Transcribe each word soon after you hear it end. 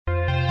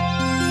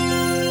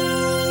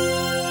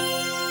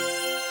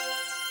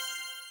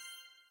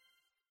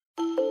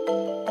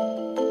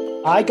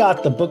I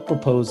got the book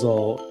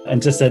proposal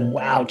and just said,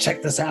 wow,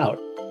 check this out.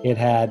 It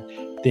had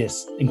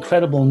this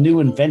incredible new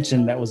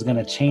invention that was going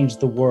to change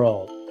the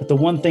world. But the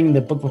one thing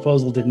the book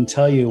proposal didn't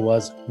tell you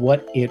was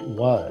what it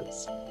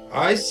was.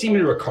 I seem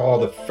to recall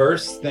the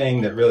first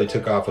thing that really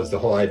took off was the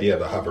whole idea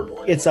of a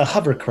hoverboard. It's a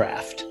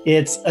hovercraft.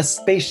 It's a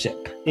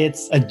spaceship.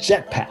 It's a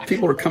jetpack.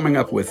 People are coming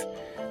up with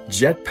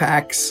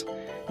jetpacks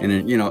and,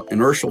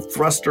 inertial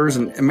thrusters,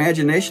 and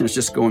imagination is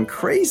just going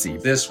crazy.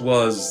 This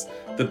was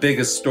the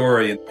biggest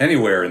story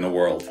anywhere in the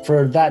world.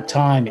 For that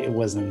time, it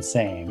was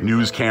insane.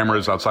 News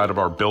cameras outside of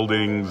our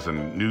buildings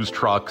and news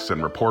trucks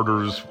and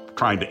reporters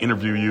trying to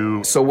interview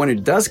you. So when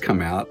it does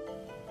come out,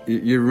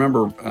 you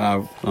remember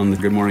on the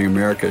Good Morning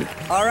America.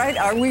 All right,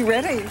 are we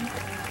ready?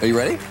 Are you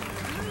ready?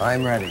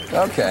 I'm ready.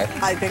 Okay.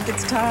 I think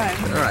it's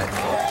time. All right.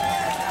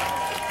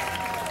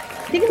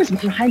 I think it was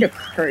behind a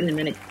curtain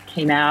when it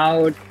came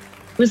out.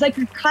 It was like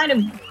a kind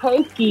of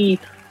hokey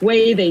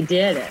way they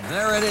did it.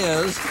 There it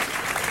is.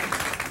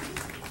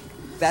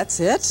 That's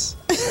it?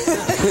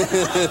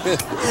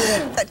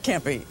 That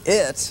can't be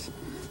it.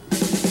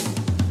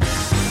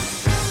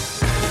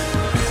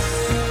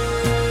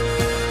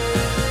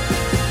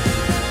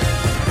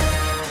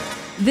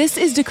 This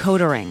is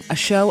Decoder Ring, a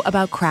show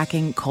about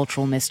cracking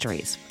cultural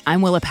mysteries.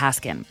 I'm Willa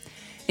Paskin.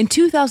 In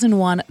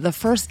 2001, the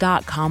first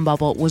dot-com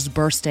bubble was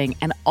bursting,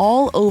 and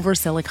all over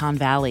Silicon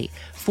Valley,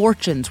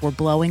 fortunes were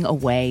blowing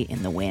away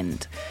in the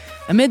wind.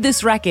 Amid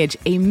this wreckage,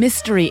 a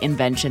mystery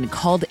invention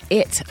called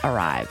IT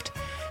arrived.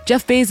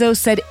 Jeff Bezos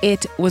said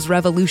it was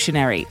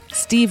revolutionary.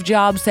 Steve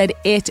Jobs said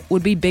it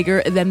would be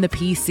bigger than the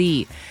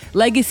PC.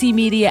 Legacy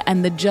media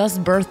and the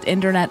just-birthed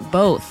internet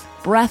both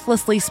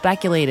breathlessly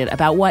speculated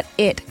about what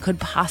it could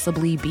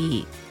possibly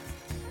be.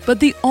 But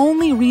the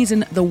only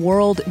reason the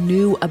world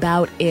knew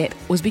about it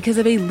was because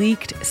of a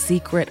leaked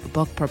secret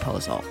book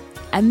proposal.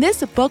 And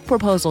this book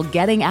proposal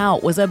getting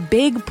out was a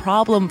big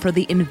problem for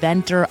the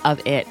inventor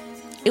of it.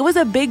 It was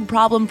a big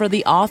problem for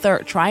the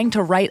author trying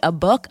to write a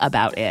book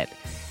about it.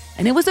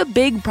 And it was a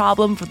big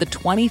problem for the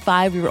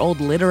 25-year-old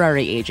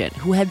literary agent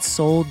who had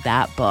sold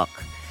that book.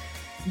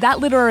 That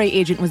literary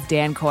agent was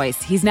Dan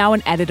Kois. He's now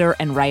an editor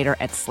and writer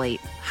at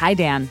Slate. Hi,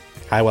 Dan.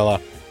 Hi, Willa.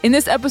 In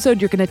this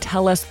episode, you're going to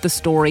tell us the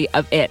story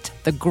of IT,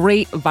 the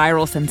great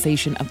viral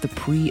sensation of the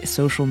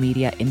pre-social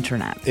media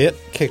internet. It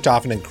kicked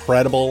off an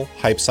incredible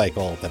hype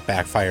cycle that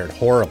backfired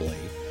horribly,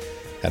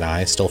 and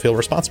I still feel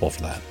responsible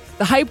for that.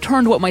 The hype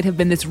turned what might have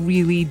been this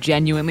really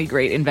genuinely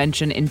great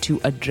invention into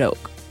a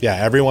joke. Yeah,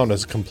 everyone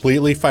was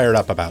completely fired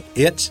up about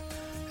it,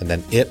 and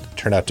then it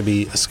turned out to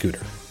be a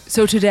scooter.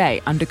 So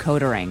today on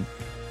Decoder Ring,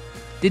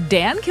 did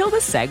Dan kill the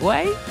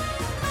Segway?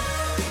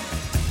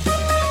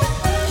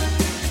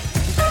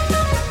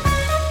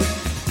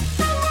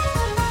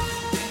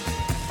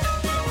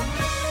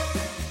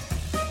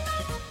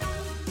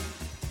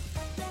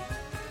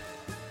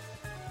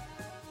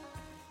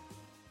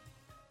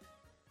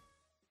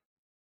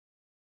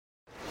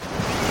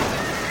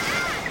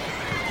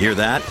 Hear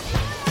that?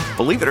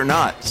 Believe it or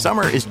not,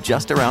 summer is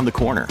just around the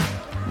corner.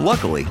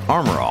 Luckily,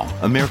 Armor All,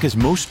 America's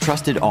most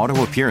trusted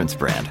auto appearance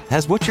brand,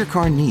 has what your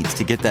car needs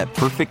to get that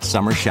perfect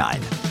summer shine.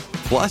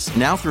 Plus,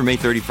 now through May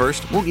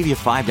 31st, we'll give you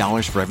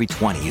 $5 for every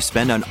 $20 you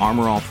spend on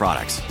Armor All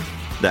products.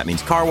 That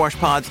means car wash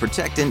pods,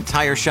 protectant,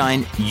 tire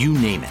shine, you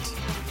name it.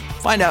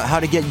 Find out how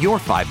to get your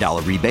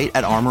 $5 rebate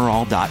at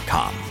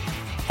armorall.com.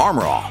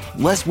 Armor All,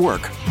 less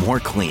work, more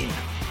clean.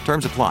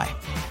 Terms apply.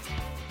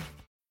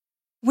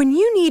 When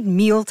you need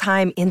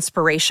mealtime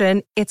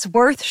inspiration, it's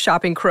worth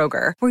shopping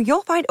Kroger, where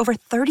you'll find over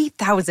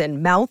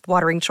 30,000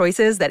 mouth-watering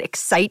choices that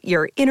excite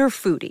your inner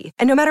foodie.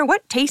 And no matter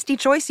what tasty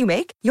choice you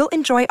make, you'll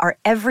enjoy our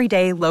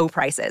everyday low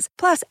prices,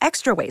 plus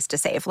extra ways to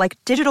save, like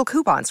digital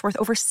coupons worth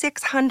over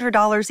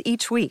 $600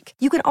 each week.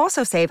 You can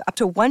also save up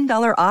to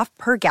 $1 off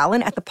per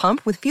gallon at the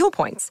pump with fuel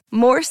points.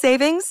 More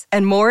savings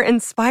and more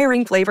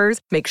inspiring flavors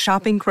make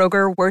shopping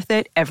Kroger worth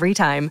it every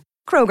time.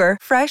 Kroger,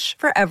 fresh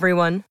for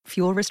everyone.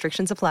 Fuel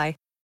restrictions apply.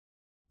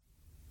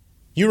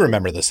 You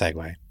remember the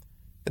Segway.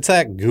 It's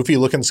that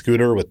goofy-looking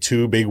scooter with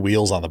two big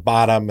wheels on the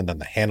bottom and then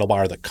the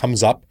handlebar that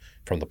comes up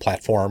from the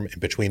platform in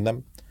between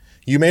them.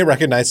 You may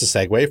recognize the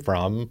Segway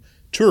from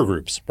tour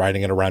groups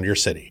riding it around your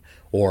city,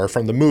 or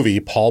from the movie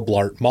Paul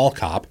Blart Mall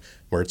Cop,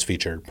 where it's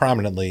featured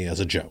prominently as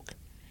a joke.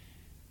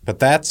 But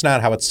that's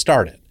not how it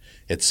started.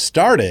 It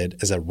started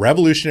as a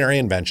revolutionary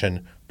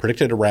invention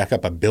predicted to rack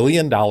up $1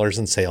 billion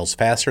in sales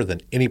faster than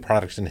any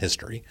product in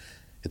history.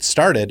 It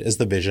started as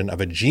the vision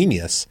of a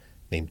genius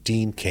named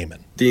Dean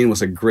Kamen. Dean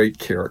was a great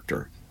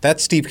character.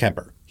 That's Steve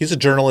Kemper. He's a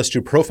journalist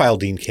who profiled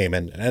Dean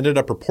Kamen and ended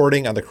up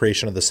reporting on the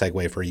creation of the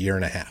Segway for a year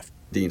and a half.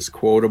 Dean's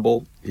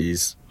quotable.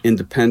 He's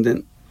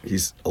independent.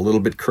 He's a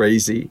little bit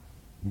crazy.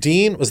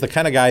 Dean was the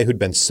kind of guy who'd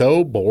been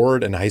so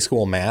bored in high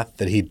school math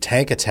that he'd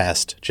tank a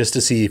test just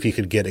to see if he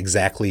could get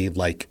exactly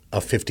like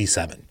a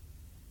 57.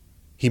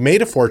 He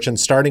made a fortune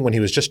starting when he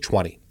was just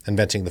 20,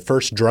 inventing the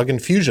first drug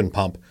infusion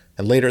pump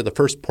and later the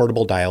first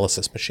portable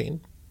dialysis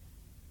machine.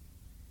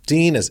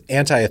 Dean is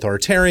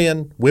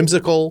anti-authoritarian,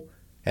 whimsical,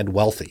 and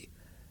wealthy.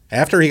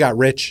 After he got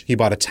rich, he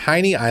bought a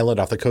tiny island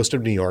off the coast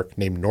of New York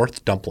named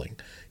North Dumpling.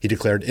 He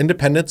declared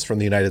independence from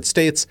the United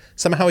States.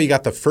 Somehow he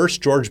got the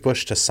first George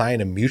Bush to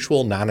sign a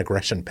mutual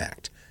non-aggression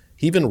pact.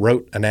 He even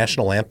wrote a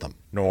national anthem.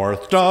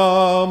 North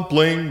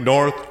Dumpling,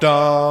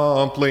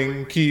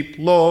 keep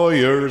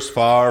lawyers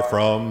far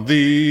from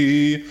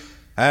thee,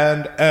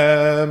 and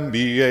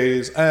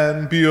MBAs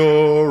and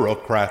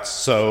bureaucrats,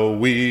 so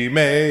we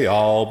may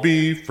all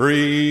be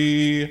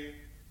free.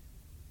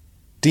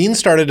 Dean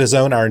started his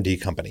own R&D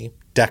company,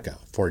 Decca,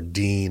 for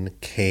Dean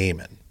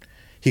Kamen.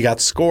 He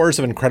got scores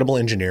of incredible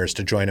engineers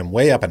to join him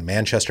way up in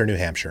Manchester, New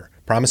Hampshire,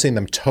 promising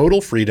them total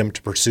freedom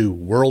to pursue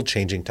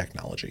world-changing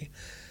technology.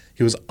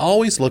 He was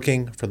always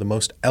looking for the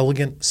most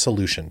elegant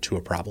solution to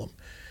a problem,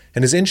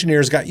 and his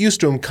engineers got used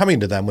to him coming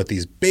to them with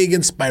these big,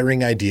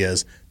 inspiring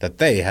ideas that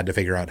they had to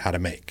figure out how to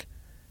make.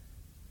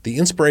 The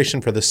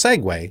inspiration for the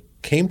Segway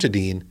came to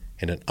Dean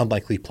in an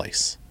unlikely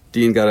place.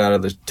 Dean got out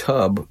of the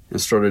tub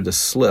and started to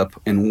slip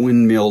and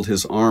windmilled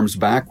his arms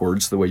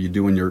backwards the way you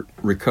do when you're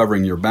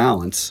recovering your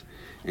balance,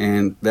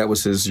 and that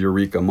was his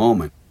eureka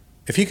moment.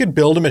 If he could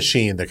build a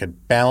machine that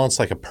could balance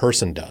like a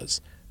person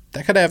does,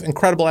 that could have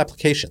incredible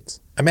applications.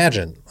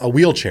 Imagine a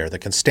wheelchair that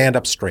can stand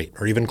up straight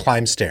or even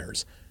climb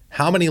stairs.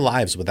 How many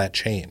lives would that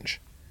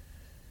change?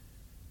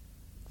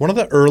 One of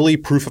the early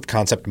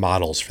proof-of-concept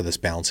models for this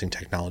balancing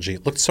technology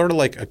looked sort of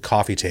like a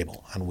coffee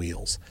table on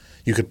wheels.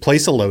 You could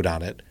place a load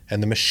on it,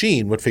 and the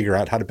machine would figure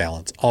out how to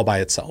balance all by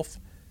itself.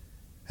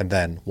 And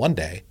then, one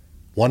day,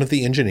 one of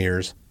the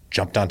engineers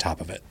jumped on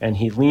top of it. And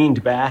he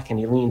leaned back and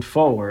he leaned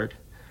forward,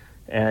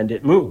 and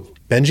it moved.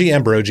 Benji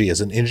Ambrogi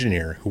is an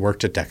engineer who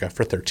worked at Decca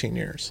for 13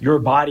 years. Your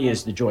body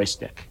is the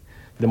joystick.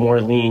 The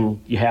more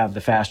lean you have, the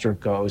faster it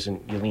goes,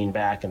 and you lean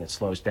back and it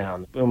slows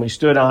down. When we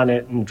stood on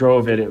it and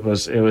drove it, it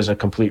was a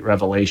complete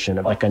revelation,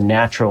 of like a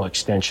natural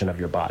extension of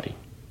your body.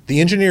 The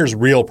engineer's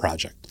real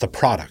project, the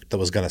product that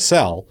was going to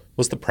sell,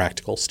 was the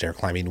practical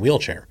stair-climbing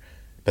wheelchair.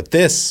 But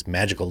this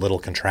magical little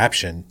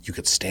contraption you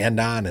could stand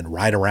on and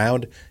ride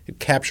around, it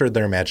captured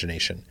their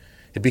imagination.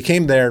 It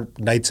became their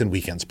nights and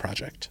weekends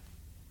project.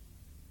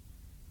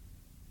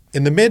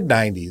 In the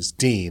mid-90s,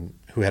 Dean,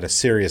 who had a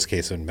serious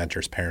case of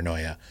inventor's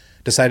paranoia,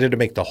 decided to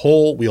make the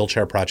whole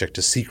wheelchair project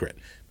a secret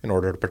in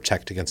order to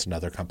protect against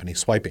another company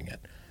swiping it.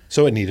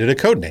 So it needed a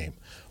code name.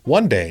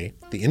 One day,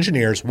 the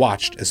engineers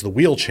watched as the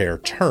wheelchair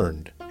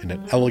turned in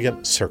an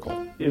elegant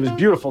circle. It was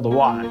beautiful to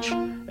watch,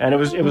 and it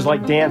was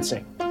like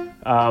dancing.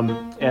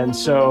 And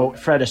so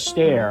Fred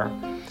Astaire,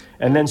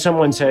 and then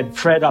someone said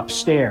Fred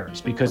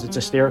Upstairs because it's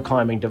a stair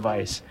climbing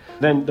device.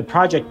 Then the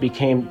project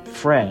became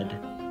Fred.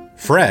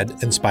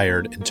 Fred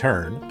inspired, in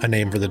turn, a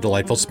name for the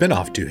delightful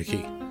spin-off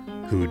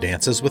doohickey. Who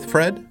dances with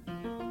Fred?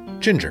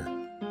 Ginger.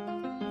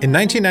 In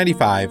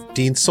 1995,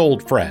 Dean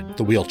sold Fred,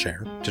 the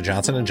wheelchair, to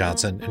Johnson &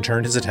 Johnson and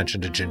turned his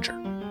attention to Ginger.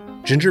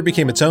 Ginger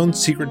became its own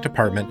secret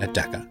department at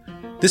Decca.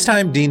 This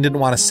time, Dean didn't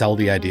want to sell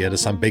the idea to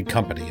some big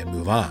company and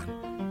move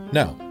on.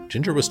 No,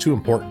 Ginger was too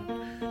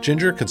important.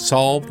 Ginger could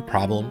solve the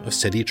problem of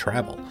city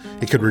travel.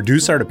 It could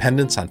reduce our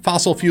dependence on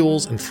fossil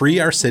fuels and free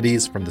our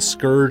cities from the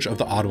scourge of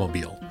the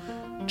automobile.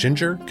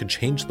 Ginger could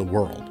change the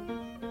world.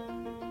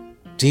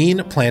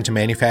 Dean planned to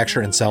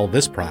manufacture and sell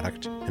this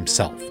product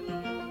himself.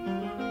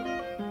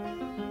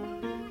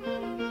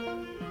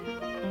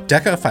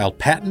 Decca filed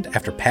patent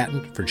after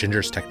patent for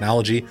Ginger's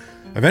technology.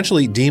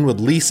 Eventually, Dean would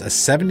lease a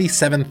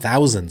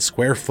 77,000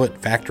 square foot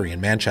factory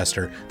in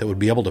Manchester that would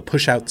be able to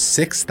push out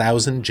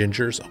 6,000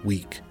 Gingers a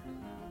week.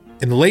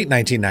 In the late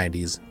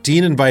 1990s,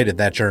 Dean invited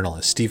that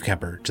journalist, Steve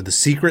Kemper, to the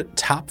secret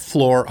top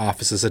floor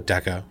offices at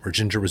Decca where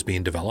Ginger was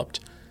being developed.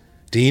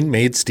 Dean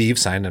made Steve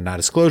sign a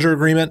non-disclosure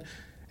agreement,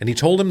 and he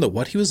told him that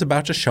what he was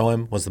about to show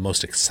him was the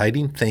most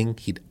exciting thing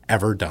he'd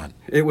ever done.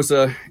 It was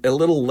a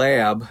little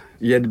lab.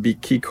 You had to be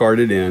key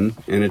carded in,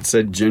 and it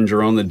said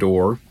Ginger on the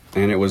door,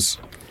 and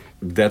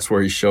that's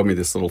where he showed me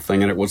this little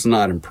thing, and it was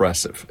not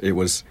impressive. It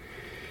was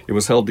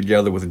held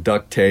together with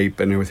duct tape,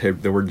 and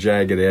there were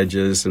jagged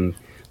edges and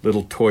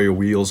little toy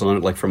wheels on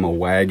it, like from a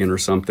wagon or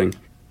something.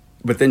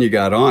 But then you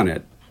got on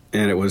it,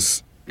 and it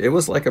was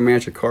like a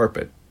magic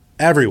carpet.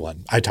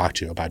 Everyone I talked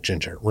to about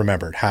Ginger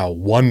remembered how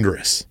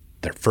wondrous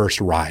their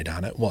first ride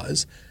on it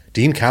was.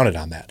 Dean counted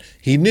on that.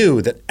 He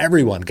knew that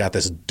everyone got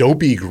this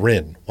dopey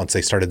grin once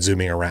they started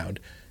zooming around.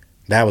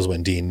 That was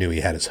when Dean knew he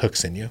had his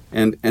hooks in you.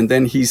 And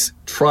then he's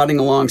trotting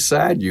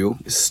alongside you,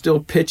 still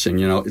pitching,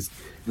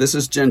 this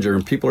is Ginger,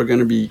 and people are going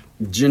to be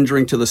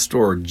gingering to the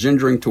store,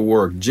 gingering to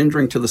work,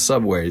 gingering to the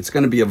subway. It's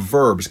going to be a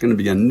verb. It's going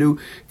to be a new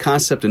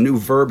concept, a new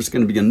verb. It's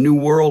going to be a new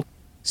world.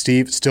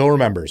 Steve still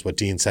remembers what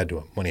Dean said to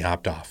him when he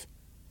hopped off.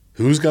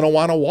 Who's going to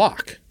want to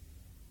walk?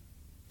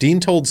 Dean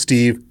told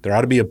Steve there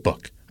ought to be a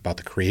book about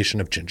the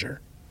creation of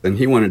Ginger. And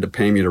he wanted to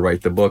pay me to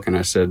write the book, and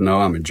I said, no,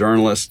 I'm a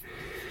journalist,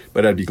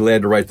 but I'd be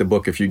glad to write the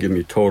book if you give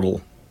me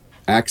total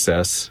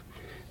access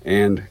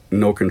and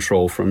no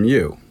control from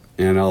you.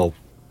 And I'll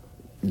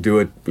do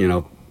it,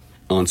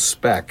 on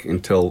spec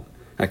until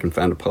I can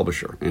find a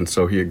publisher. And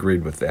so he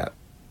agreed with that.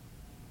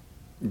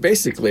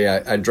 Basically,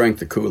 I drank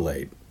the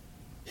Kool-Aid.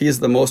 He is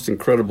the most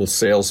incredible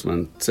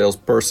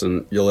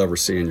salesperson you'll ever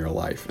see in your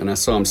life. And I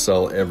saw him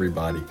sell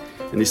everybody.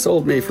 And he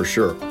sold me for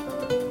sure.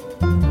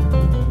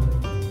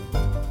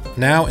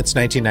 Now it's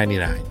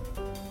 1999.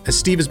 As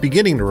Steve is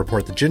beginning to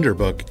report the Ginger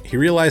book, he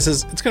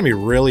realizes it's going to be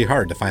really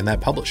hard to find that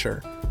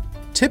publisher.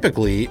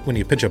 Typically, when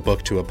you pitch a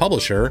book to a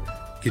publisher,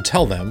 you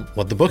tell them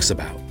what the book's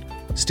about.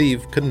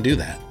 Steve couldn't do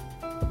that.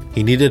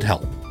 He needed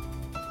help,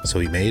 so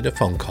he made a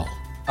phone call.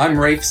 I'm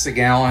Rafe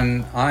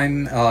Segallen.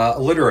 I'm a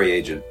literary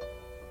agent.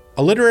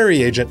 A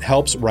literary agent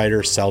helps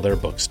writers sell their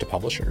books to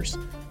publishers.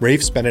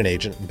 Rafe's been an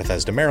agent in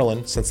Bethesda,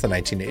 Maryland since the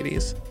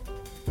 1980s.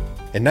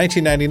 In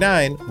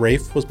 1999,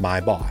 Rafe was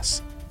my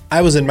boss.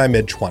 I was in my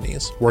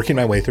mid-20s, working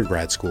my way through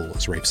grad school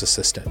as Rafe's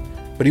assistant,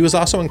 but he was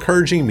also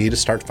encouraging me to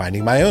start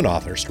finding my own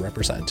authors to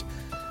represent.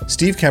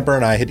 Steve Kemper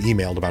and I had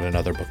emailed about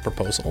another book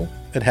proposal.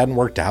 It hadn't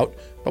worked out,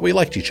 but we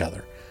liked each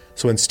other.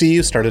 So when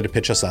Steve started to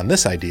pitch us on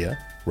this idea,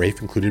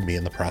 Rafe included me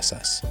in the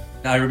process.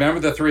 I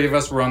remember the three of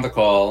us were on the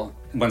call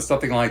when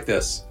something like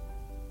this.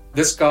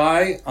 This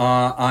guy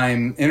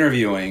I'm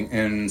interviewing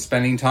and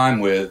spending time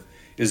with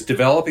is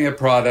developing a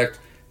product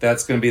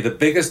that's going to be the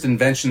biggest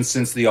invention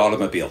since the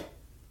automobile.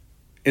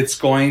 It's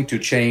going to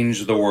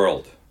change the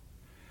world.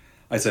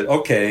 I said,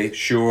 okay,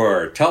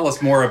 sure. Tell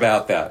us more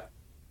about that.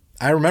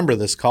 I remember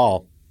this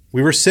call.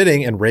 We were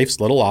sitting in Rafe's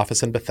little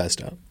office in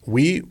Bethesda.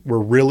 We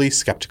were really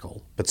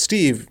skeptical, but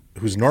Steve,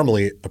 who's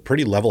normally a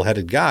pretty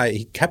level-headed guy,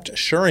 he kept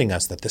assuring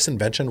us that this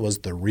invention was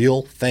the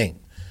real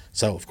thing.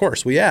 So, of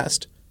course, we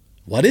asked,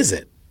 what is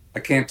it? I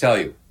can't tell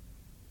you.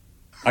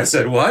 I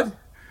said, what?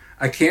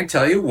 I can't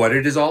tell you what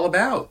it is all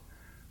about.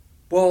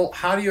 Well,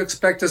 how do you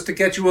expect us to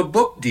get you a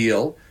book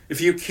deal if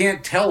you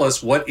can't tell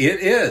us what it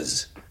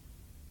is?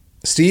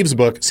 Steve's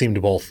book seemed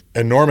both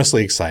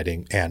enormously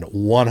exciting and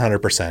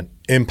 100%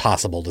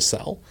 impossible to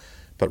sell.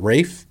 But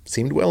Rafe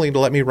seemed willing to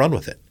let me run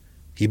with it.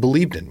 He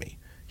believed in me.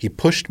 He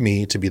pushed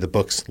me to be the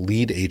book's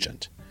lead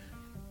agent.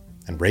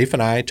 And Rafe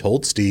and I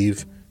told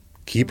Steve,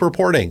 keep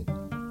reporting.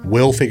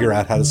 We'll figure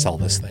out how to sell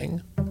this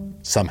thing.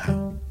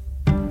 Somehow.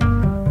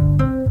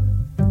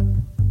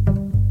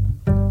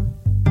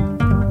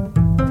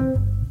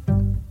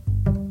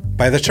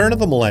 By the turn of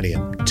the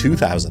millennium,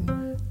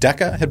 2000,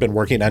 Decca had been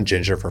working on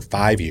Ginger for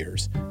 5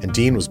 years, and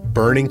Dean was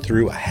burning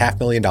through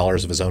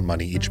 $500,000 of his own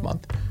money each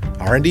month.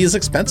 R&D is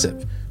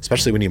expensive,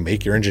 especially when you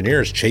make your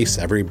engineers chase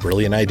every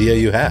brilliant idea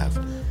you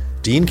have.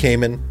 Dean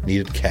Kamen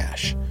needed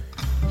cash.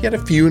 He had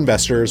a few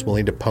investors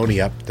willing to pony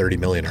up $30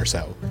 million or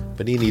so,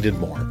 but he needed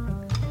more.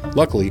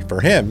 Luckily for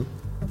him,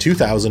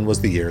 2000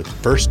 was the year the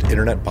first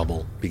internet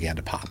bubble began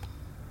to pop.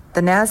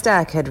 The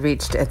NASDAQ had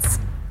reached its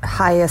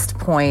highest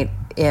point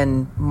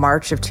in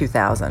March of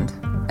 2000,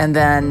 and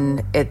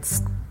then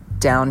it's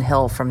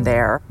downhill from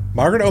there.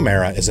 Margaret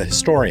O'Mara is a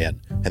historian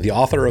and the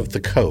author of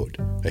The Code,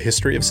 A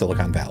History of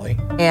Silicon Valley.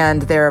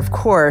 And there, of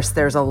course,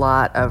 there's a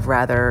lot of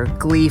rather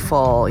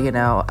gleeful,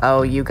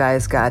 oh, you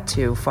guys got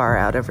too far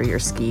out over your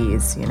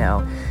skis, you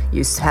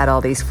had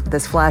all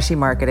this flashy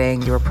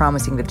marketing, you were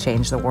promising to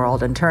change the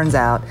world, and turns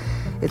out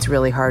it's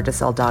really hard to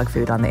sell dog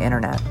food on the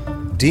internet.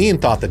 Dean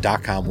thought the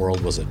dot-com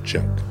world was a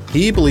joke.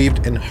 He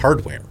believed in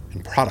hardware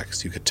and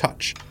products you could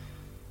touch.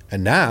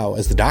 And now,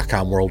 as the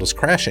dot-com world was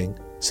crashing,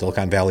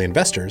 Silicon Valley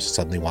investors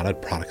suddenly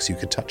wanted products you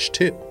could touch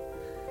too.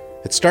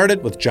 It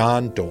started with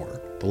John Doerr,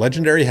 the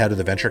legendary head of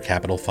the venture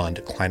capital fund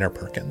Kleiner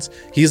Perkins.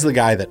 He's the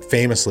guy that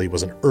famously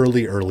was an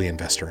early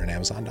investor in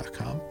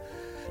Amazon.com.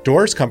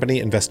 Doerr's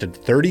company invested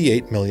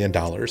 $38 million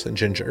in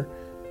Ginger,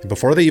 and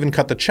before they even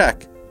cut the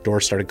check,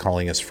 Doerr started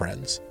calling his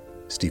friends.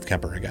 Steve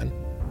Kemper again.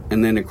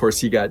 And then, of course,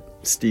 he got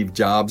Steve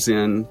Jobs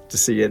in to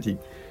see it.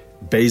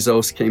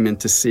 Bezos came in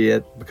to see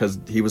it because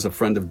he was a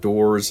friend of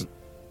Doerr's.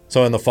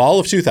 So in the fall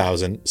of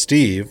 2000,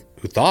 Steve,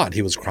 who thought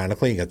he was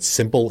chronicling a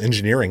simple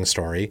engineering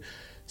story,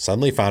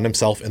 suddenly found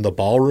himself in the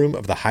ballroom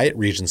of the Hyatt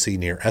Regency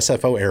near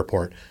SFO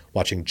Airport,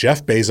 watching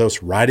Jeff Bezos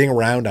riding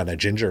around on a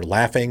Ginger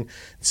laughing,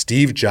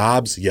 Steve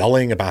Jobs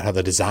yelling about how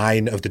the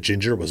design of the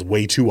Ginger was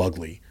way too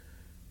ugly.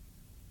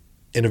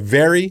 In a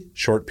very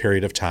short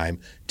period of time,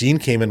 Dean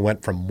Kamen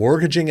went from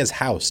mortgaging his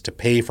house to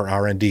pay for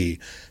R&D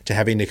to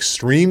having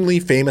extremely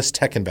famous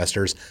tech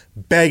investors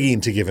begging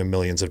to give him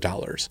millions of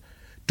dollars.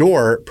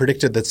 Doerr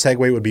predicted that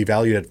Segway would be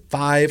valued at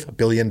 $5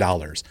 billion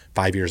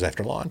 5 years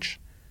after launch.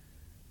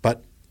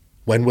 But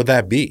when would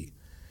that be?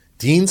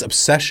 Dean's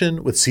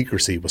obsession with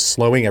secrecy was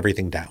slowing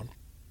everything down.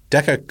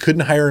 Decca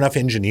couldn't hire enough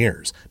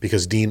engineers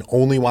because Dean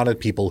only wanted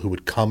people who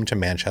would come to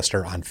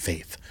Manchester on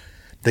faith.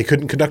 They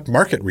couldn't conduct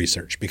market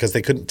research because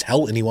they couldn't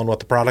tell anyone what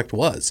the product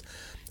was.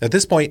 At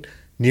this point,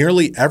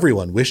 nearly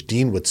everyone wished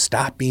Dean would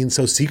stop being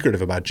so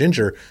secretive about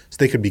Ginger so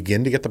they could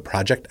begin to get the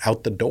project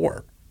out the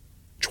door.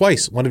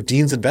 Twice, one of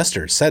Dean's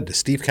investors said to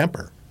Steve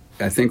Kemper,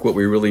 I think what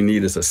we really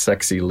need is a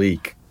sexy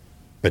leak.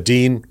 But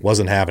Dean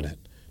wasn't having it.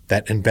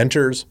 That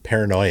inventor's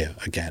paranoia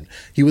again.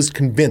 He was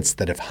convinced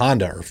that if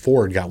Honda or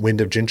Ford got wind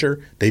of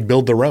Ginger, they'd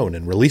build their own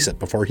and release it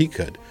before he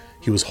could.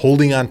 He was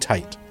holding on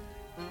tight.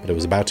 But it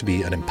was about to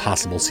be an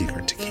impossible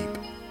secret to keep.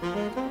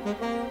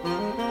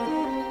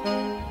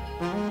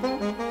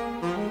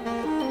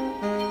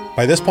 By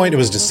By this point, it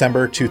was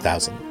December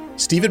 2000.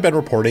 Steve had been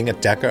reporting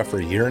at Decca for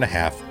a year and a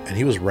half, and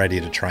he was ready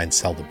to try and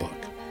sell the book.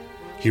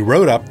 He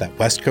wrote up that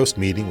West Coast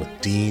meeting with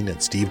Dean and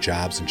Steve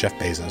Jobs and Jeff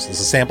Bezos as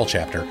a sample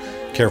chapter,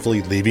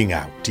 carefully leaving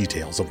out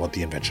details of what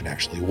the invention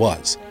actually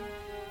was.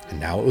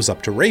 And now it was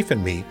up to Rafe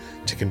and me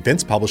to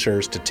convince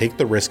publishers to take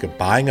the risk of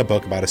buying a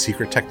book about a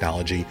secret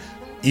technology,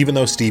 even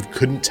though Steve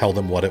couldn't tell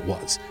them what it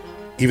was,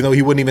 even though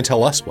he wouldn't even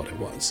tell us what it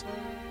was.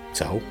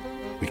 So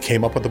we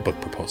came up with a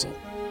book proposal.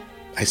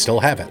 I still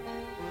have it.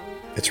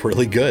 It's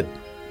really good.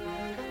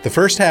 The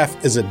first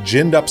half is a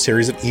ginned up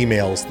series of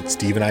emails that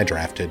Steve and I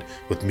drafted,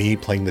 with me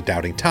playing the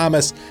doubting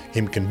Thomas,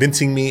 him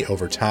convincing me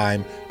over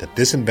time that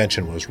this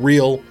invention was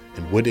real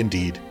and would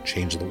indeed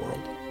change the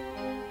world.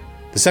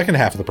 The second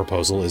half of the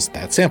proposal is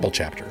that sample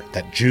chapter,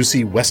 that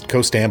juicy West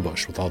Coast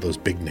ambush with all those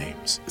big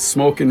names.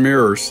 Smoke and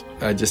mirrors,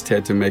 I just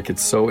had to make it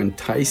so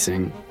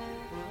enticing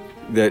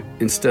that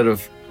instead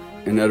of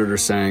an editor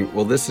saying,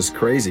 well, this is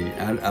crazy,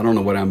 I don't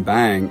know what I'm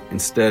buying,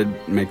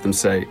 instead make them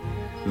say,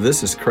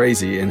 this is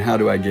crazy, and how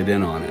do I get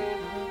in on it?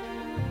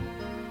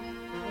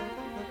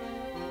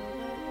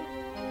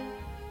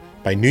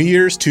 By New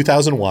Year's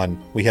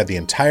 2001, we had the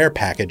entire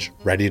package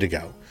ready to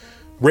go.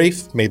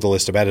 Rafe made the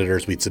list of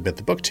editors we'd submit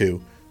the book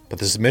to, but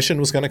the submission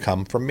was going to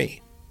come from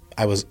me.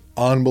 I was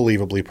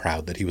unbelievably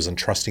proud that he was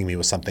entrusting me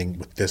with something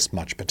with this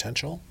much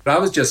potential. But I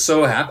was just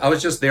so happy. I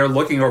was just there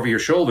looking over your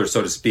shoulder,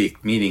 so to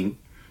speak, meaning,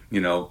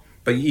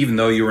 but even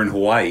though you were in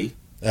Hawaii.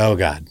 Oh,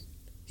 God.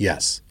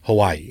 Yes,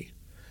 Hawaii.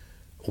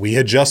 We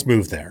had just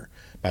moved there.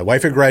 My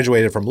wife had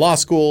graduated from law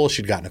school.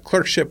 She'd gotten a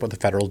clerkship with a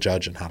federal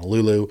judge in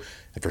Honolulu.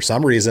 And for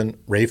some reason,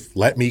 Rafe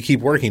let me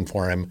keep working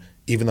for him,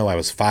 even though I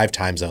was 5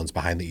 time zones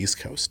behind the East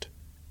Coast.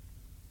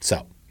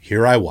 So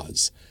here I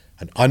was,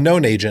 an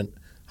unknown agent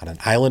on an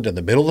island in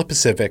the middle of the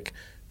Pacific,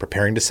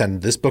 preparing to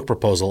send this book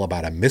proposal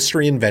about a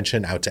mystery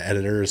invention out to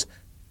editors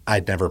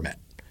I'd never met.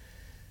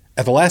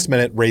 At the last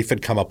minute, Rafe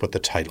had come up with the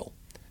title,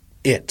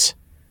 It,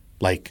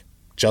 like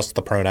just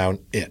the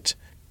pronoun it.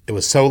 It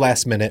was so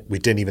last minute, we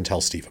didn't even tell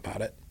Steve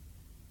about it.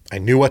 I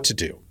knew what to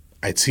do.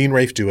 I'd seen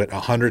Rafe do it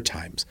 100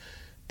 times.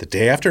 The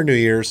day after New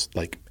Year's,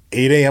 like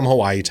 8 a.m.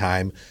 Hawaii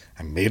time,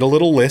 I made a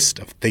little list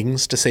of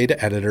things to say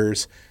to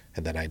editors,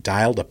 and then I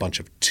dialed a bunch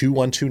of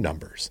 212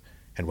 numbers.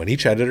 And when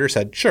each editor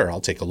said, sure,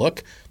 I'll take a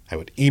look, I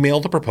would email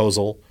the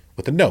proposal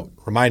with a note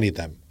reminding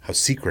them how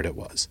secret it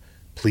was.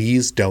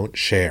 Please don't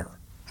share,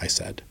 I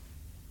said.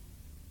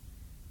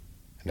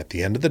 And at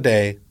the end of the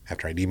day,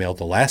 after I'd emailed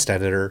the last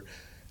editor,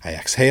 I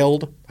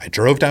exhaled, I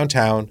drove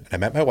downtown, and I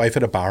met my wife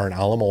at a bar in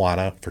Ala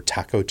Moana for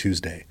Taco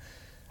Tuesday.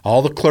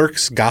 All the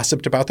clerks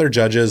gossiped about their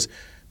judges,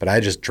 but I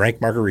just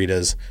drank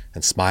margaritas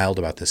and smiled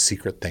about this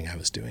secret thing I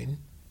was doing.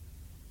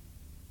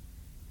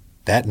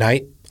 That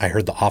night, I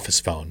heard the office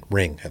phone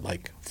ring at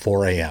like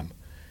 4 a.m.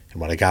 And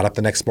when I got up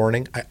the next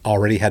morning, I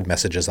already had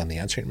messages on the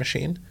answering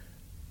machine.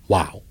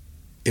 Wow,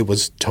 it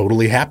was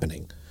totally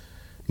happening.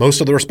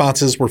 Most of the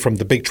responses were from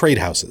the big trade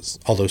houses,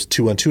 all those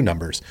 212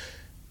 numbers.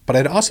 But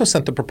I'd also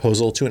sent the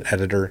proposal to an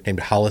editor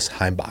named Hollis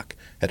Heimbach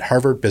at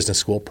Harvard Business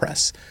School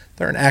Press.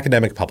 They're an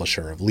academic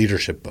publisher of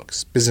leadership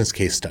books, business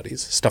case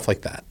studies, stuff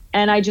like that.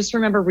 And I just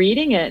remember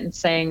reading it and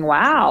saying,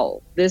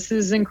 wow, this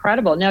is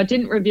incredible. Now, it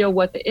didn't reveal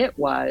what the it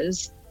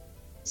was.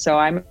 So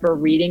I remember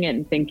reading it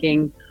and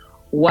thinking,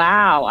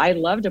 wow, I'd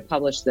love to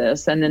publish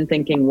this. And then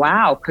thinking,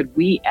 wow, could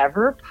we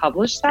ever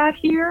publish that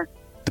here?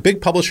 The big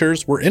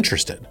publishers were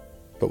interested,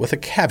 but with a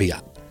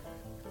caveat.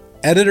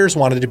 Editors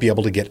wanted to be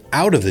able to get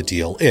out of the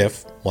deal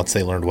if, once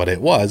they learned what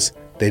it was,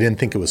 they didn't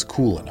think it was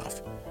cool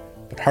enough.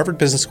 But Harvard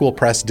Business School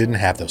Press didn't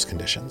have those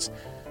conditions.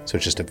 So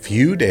just a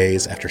few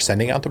days after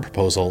sending out the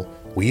proposal,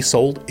 we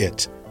sold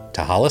it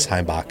to Hollis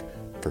Heimbach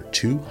for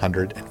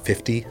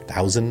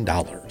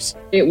 $250,000.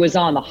 It was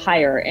on the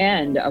higher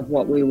end of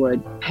what we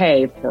would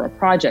pay for a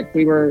project.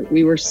 We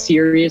were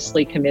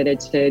seriously committed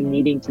to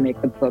needing to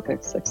make the book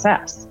a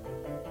success.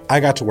 I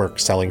got to work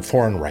selling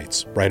foreign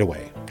rights right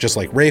away. Just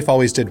like Rafe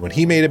always did when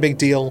he made a big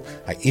deal,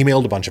 I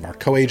emailed a bunch of our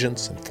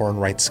co-agents and foreign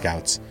rights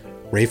scouts.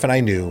 Rafe and I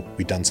knew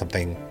we'd done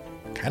something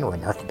kind of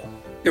remarkable.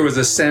 There was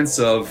a sense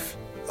of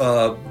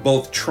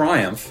both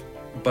triumph,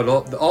 but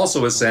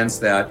also a sense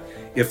that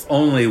if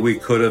only we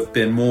could have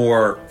been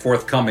more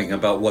forthcoming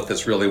about what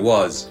this really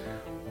was,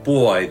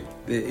 boy,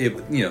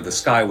 the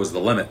sky was the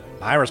limit.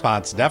 My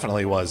response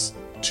definitely was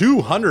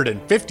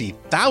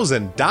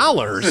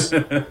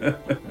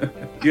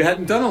 $250,000. You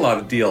hadn't done a lot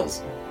of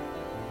deals.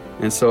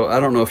 And so I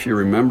don't know if you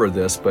remember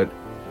this, but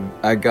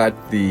I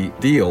got the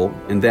deal,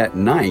 and that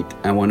night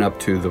I went up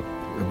to the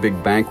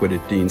big banquet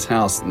at Dean's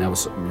house, and I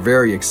was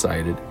very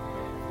excited,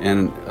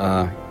 and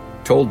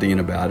told Dean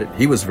about it.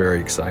 He was very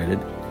excited,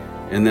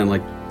 and then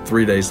like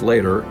 3 days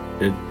later,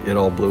 it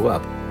all blew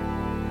up.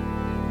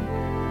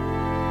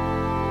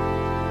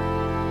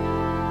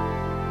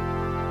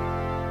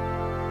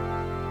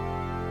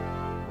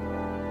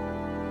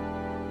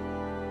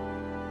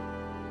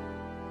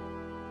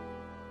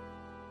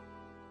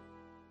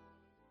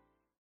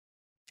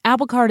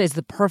 Apple Card is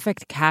the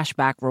perfect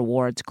cashback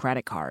rewards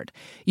credit card.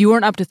 You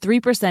earn up to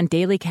 3%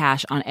 daily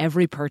cash on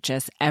every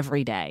purchase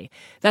every day.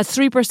 That's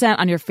 3%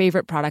 on your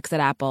favorite products at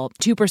Apple,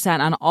 2%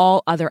 on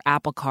all other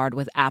Apple Card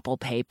with Apple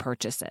Pay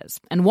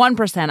purchases, and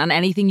 1% on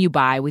anything you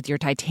buy with your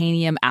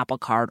titanium Apple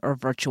Card or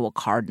virtual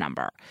card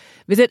number.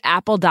 Visit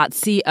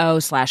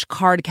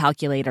apple.co/card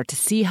calculator to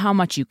see how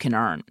much you can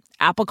earn.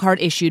 Apple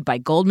Card issued by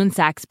Goldman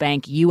Sachs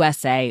Bank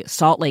USA,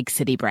 Salt Lake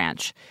City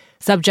branch.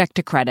 Subject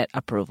to credit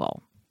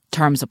approval.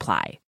 Terms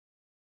apply.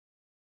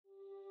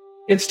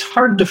 It's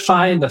hard to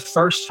find the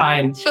first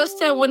time. First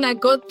time when I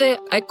got there,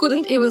 I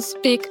couldn't even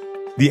speak.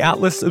 The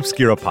Atlas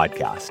Obscura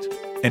podcast,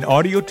 an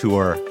audio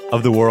tour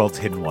of the world's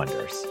hidden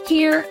wonders.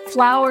 Here,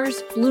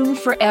 flowers bloom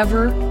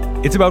forever.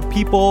 It's about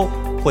people,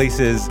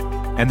 places,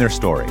 and their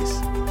stories.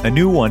 A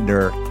new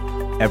wonder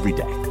every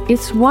day.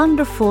 It's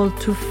wonderful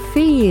to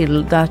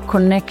feel that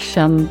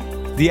connection.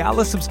 The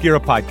Atlas Obscura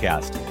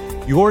podcast,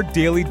 your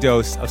daily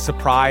dose of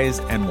surprise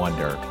and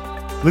wonder.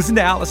 Listen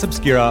to Atlas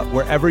Obscura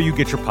wherever you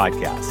get your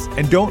podcasts.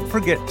 And don't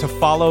forget to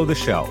follow the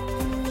show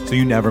so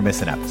you never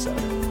miss an episode.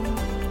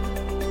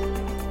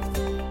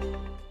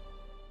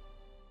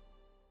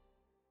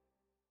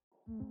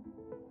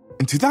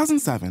 In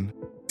 2007,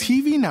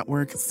 TV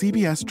network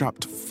CBS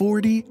dropped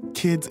 40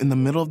 kids in the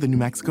middle of the New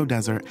Mexico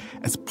desert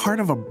as part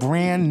of a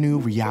brand new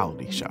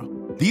reality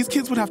show. These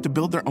kids would have to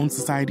build their own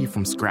society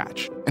from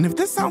scratch. And if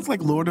this sounds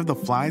like Lord of the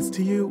Flies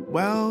to you,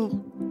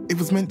 well, it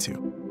was meant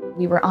to.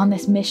 We were on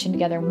this mission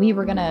together, and we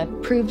were going to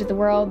prove to the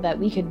world that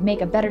we could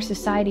make a better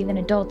society than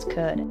adults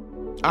could.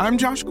 I'm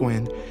Josh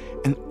Gwynn,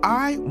 and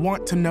I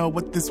want to know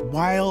what this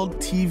wild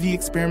TV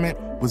experiment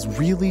was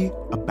really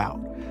about.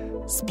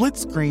 Split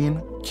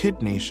Screen,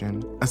 Kid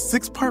Nation, a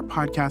 6-part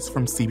podcast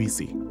from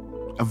CBC.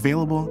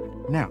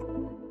 Available now.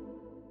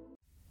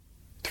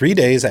 3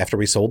 days after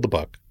we sold the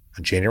book,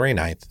 on January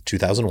 9th,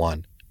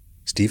 2001,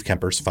 Steve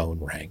Kemper's phone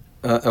rang.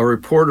 A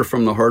reporter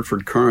from the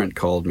Hartford Courant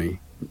called me,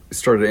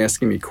 started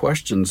asking me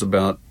questions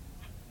about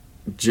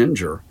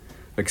Ginger,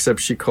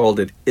 except she called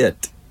it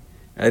It.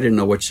 I didn't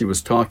know what she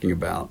was talking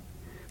about.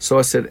 So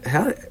I said,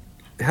 how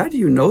do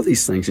you know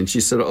these things? And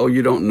she said, oh,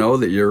 you don't know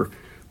that your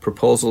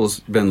proposal has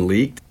been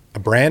leaked? A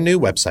brand new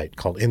website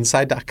called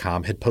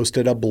Inside.com had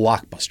posted a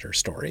blockbuster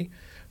story.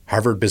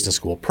 Harvard Business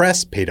School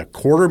Press paid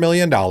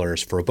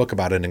 $250,000 for a book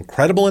about an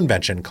incredible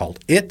invention called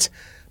It,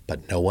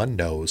 but no one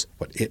knows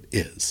what it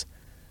is.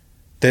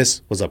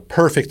 This was a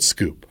perfect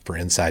scoop for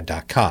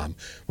Inside.com,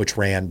 which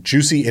ran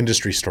juicy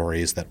industry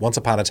stories that once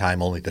upon a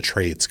time only the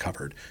trades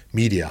covered: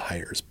 media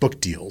hires,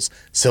 book deals,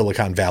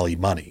 Silicon Valley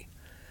money.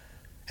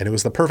 And it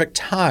was the perfect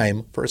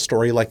time for a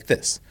story like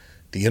this.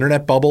 The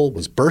internet bubble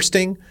was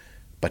bursting,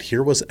 but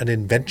here was an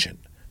invention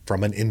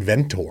from an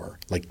inventor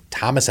like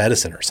Thomas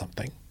Edison or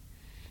something.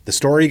 The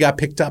story got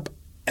picked up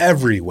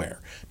everywhere.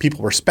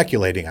 People were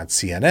speculating on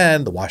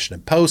CNN, the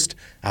Washington Post,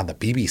 on the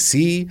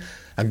BBC.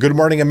 On Good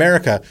Morning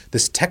America,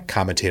 this tech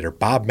commentator,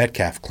 Bob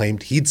Metcalf,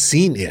 claimed he'd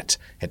seen it,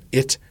 and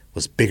it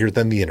was bigger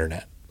than the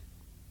internet.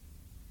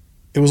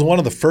 It was one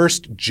of the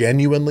first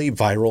genuinely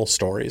viral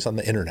stories on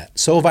the internet.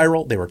 So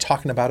viral, they were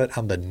talking about it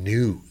on the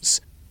news.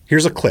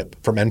 Here's a clip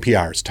from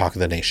NPR's Talk of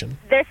the Nation.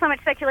 There's so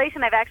much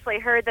speculation. I've actually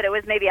heard that it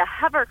was maybe a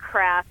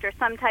hovercraft or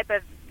some type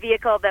of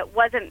vehicle that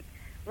wasn't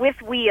with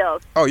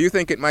wheels. Oh, you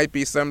think it might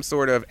be some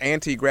sort of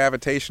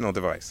anti-gravitational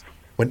device?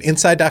 When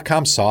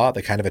Inside.com saw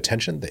the kind of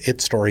attention the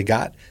It story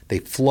got, they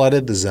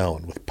flooded the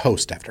zone with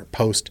post after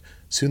post.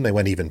 Soon they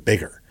went even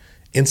bigger.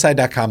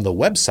 Inside.com, the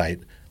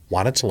website,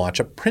 wanted to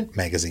launch a print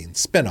magazine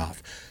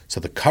spinoff.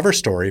 So the cover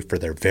story for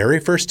their very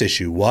first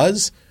issue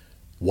was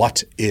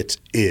What It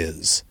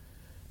Is.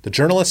 The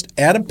journalist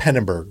Adam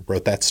Pennenberg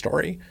wrote that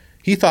story.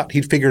 He thought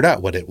he'd figured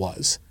out what it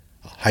was: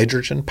 a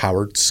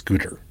hydrogen-powered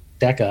scooter.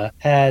 Decca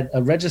had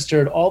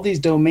registered all these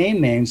domain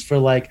names for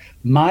like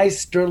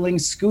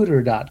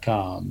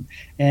mysterlingscooter.com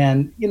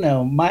and,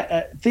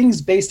 my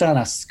things based on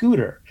a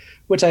scooter,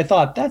 which I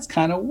thought that's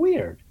kind of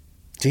weird.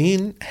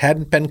 Dean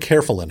hadn't been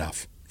careful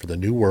enough for the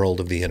new world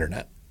of the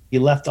internet. He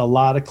left a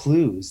lot of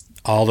clues.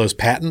 All those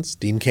patents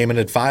Dean Kamen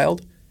had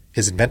filed,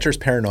 his inventor's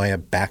paranoia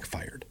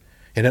backfired.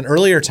 In an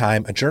earlier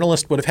time, a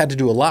journalist would have had to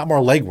do a lot more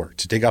legwork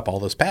to dig up all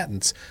those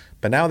patents,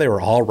 but now they were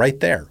all right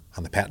there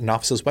on the Patent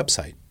Office's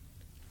website.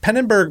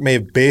 Pennenberg may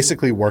have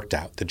basically worked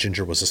out that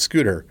Ginger was a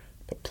scooter,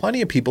 but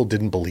plenty of people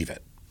didn't believe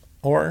it.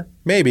 Or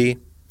maybe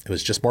it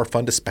was just more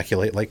fun to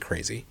speculate like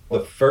crazy.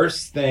 The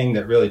first thing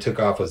that really took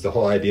off was the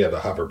whole idea of a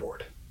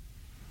hoverboard.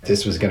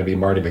 This was going to be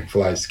Marty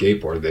McFly's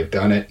skateboard. They've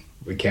done it.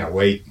 We can't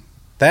wait.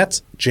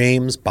 That's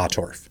James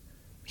Bottorff.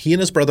 He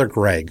and his brother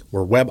Greg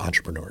were web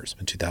entrepreneurs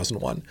in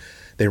 2001.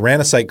 They ran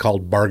a site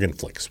called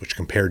Bargainflix, which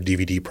compared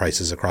DVD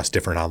prices across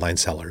different online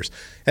sellers,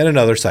 and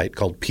another site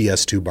called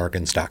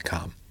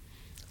ps2bargains.com.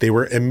 They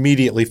were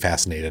immediately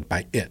fascinated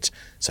by it,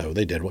 so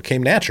they did what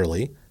came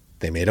naturally.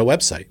 They made a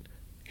website.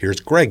 Here's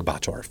Greg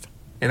Bottorff.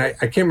 And I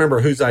can't remember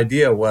whose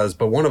idea it was,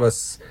 but one of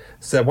us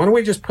said, why don't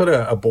we just put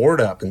a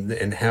board up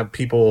and have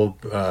people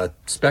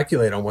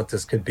speculate on what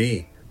this could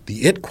be?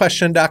 The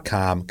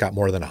itquestion.com got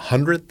more than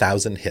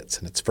 100,000 hits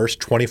in its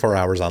first 24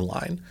 hours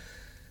online.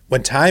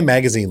 When Time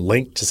magazine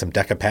linked to some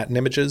Decca patent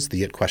images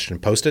the It question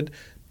posted,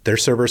 their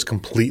servers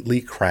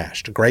completely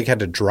crashed. Greg had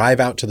to drive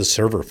out to the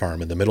server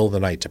farm in the middle of the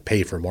night to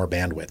pay for more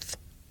bandwidth.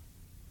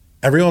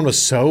 Everyone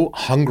was so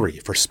hungry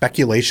for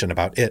speculation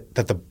about It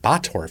that the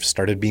Bottorffs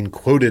started being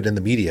quoted in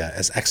the media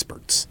as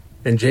experts.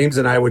 And James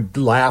and I would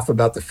laugh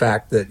about the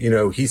fact that,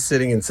 he's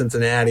sitting in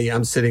Cincinnati.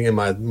 I'm sitting in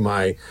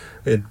my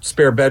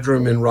spare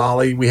bedroom in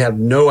Raleigh. We have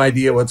no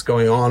idea what's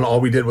going on. All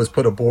we did was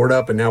put a board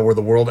up, and now we're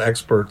the world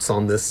experts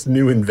on this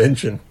new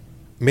invention.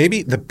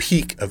 Maybe the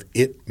peak of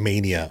It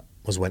mania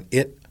was when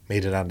It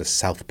made it onto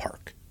South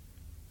Park.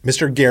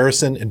 Mr.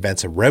 Garrison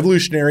invents a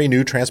revolutionary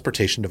new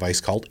transportation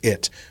device called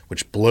It,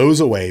 which blows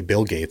away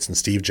Bill Gates and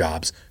Steve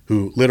Jobs,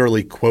 who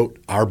literally quote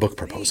our book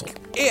proposal.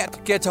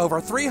 It gets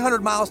over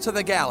 300 miles to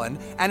the gallon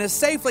and is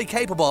safely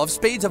capable of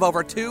speeds of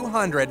over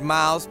 200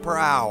 miles per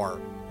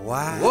hour.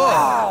 Wow.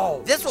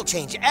 Whoa! This will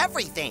change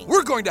everything.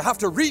 We're going to have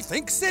to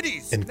rethink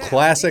cities. In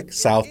classic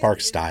South Park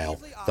style,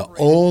 the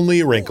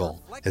only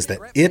wrinkle is that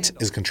It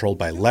is controlled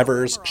by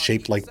levers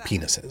shaped like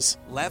penises.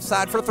 Left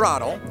side for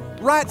throttle,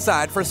 right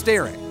side for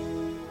steering.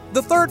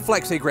 The third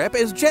flexi grip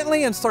is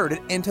gently inserted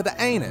into the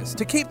anus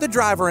to keep the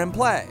driver in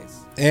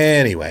place.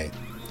 Anyway,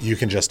 you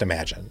can just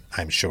imagine,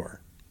 I'm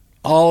sure.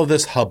 All of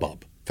this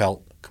hubbub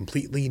felt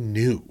completely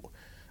new.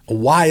 A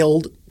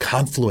wild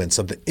confluence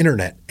of the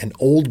internet and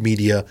old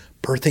media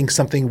birthing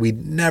something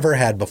we'd never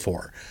had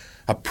before.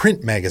 A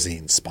print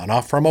magazine spun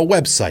off from a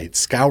website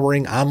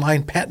scouring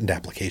online patent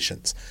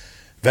applications.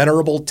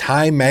 Venerable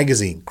Time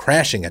magazine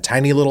crashing a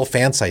tiny little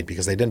fan site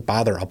because they didn't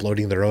bother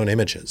uploading their own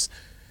images.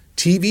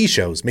 TV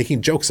shows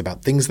making jokes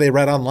about things they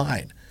read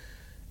online.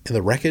 In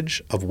the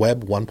wreckage of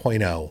Web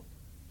 1.0,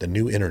 the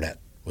new internet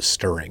was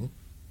stirring.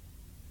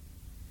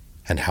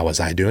 And how was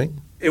I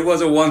doing? It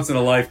was a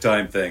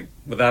once-in-a-lifetime thing,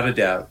 without a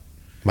doubt.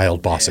 My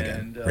old boss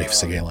again, Rafe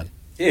Segalin.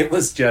 It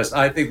was just,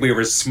 I think we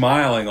were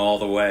smiling all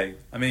the way.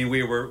 I mean,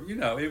 we were,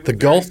 the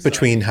gulf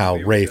between how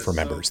Rafe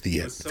remembers the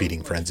It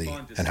feeding frenzy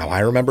and how I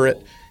remember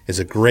it is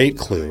a great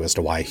clue as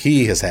to why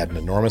he has had an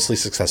enormously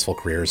successful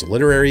career as a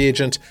literary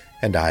agent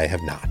and I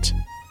have not.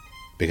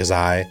 Because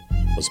I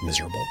was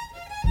miserable.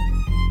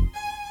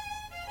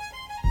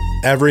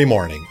 Every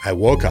morning, I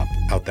woke up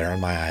out there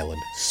on my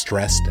island,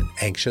 stressed and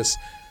anxious.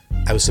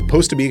 I was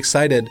supposed to be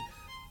excited,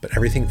 but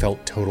everything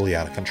felt totally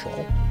out of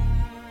control.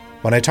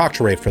 When I talked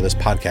to Rafe for this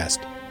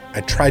podcast,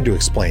 I tried to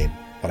explain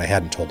what I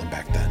hadn't told him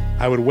back then.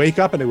 I would wake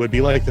up and it would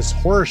be like this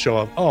horror show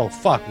of, oh,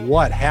 fuck,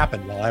 what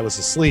happened while I was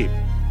asleep?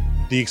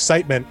 The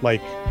excitement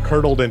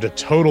curdled into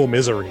total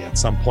misery at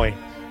some point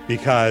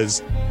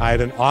because I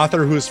had an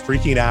author who was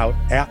freaking out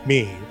at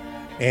me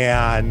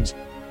and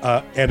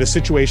a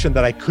situation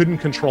that I couldn't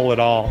control at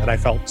all. And I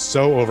felt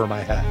so over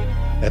my head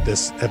at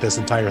this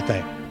entire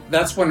thing.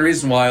 That's one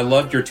reason why I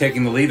loved your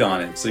taking the lead on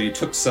it. So you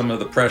took some of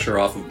the pressure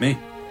off of me.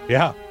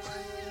 Yeah.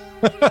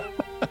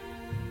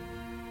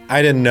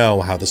 I didn't know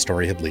how the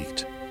story had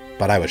leaked,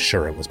 but I was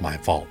sure it was my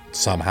fault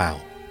somehow.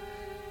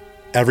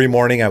 Every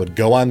morning I would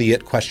go on the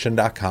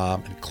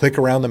itquestion.com and click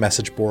around the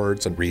message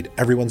boards and read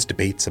everyone's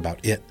debates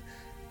about It.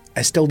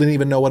 I still didn't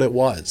even know what it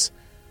was.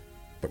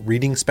 But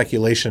reading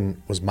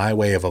speculation was my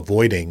way of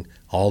avoiding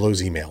all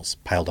those emails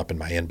piled up in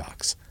my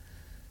inbox.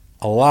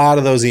 A lot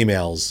of those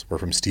emails were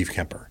from Steve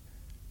Kemper.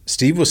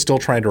 Steve was still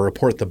trying to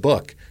report the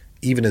book,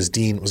 even as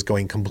Dean was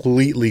going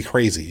completely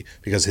crazy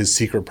because his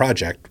secret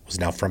project was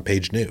now front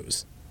page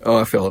news. Oh,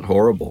 I felt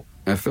horrible.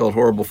 I felt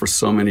horrible for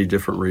so many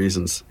different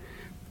reasons.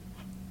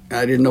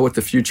 I didn't know what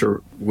the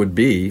future would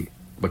be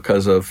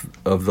because of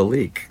the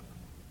leak.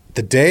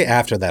 The day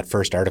after that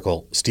first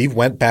article, Steve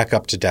went back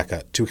up to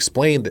Decca to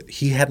explain that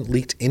he hadn't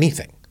leaked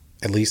anything,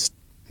 at least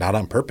not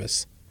on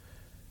purpose.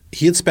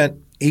 He had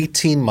spent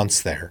 18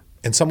 months there.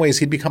 In some ways,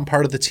 he'd become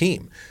part of the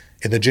team.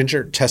 In the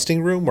Ginger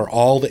testing room where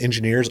all the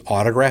engineers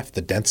autographed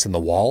the dents in the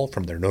wall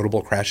from their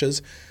notable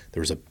crashes,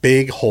 there was a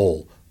big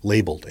hole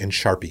labeled in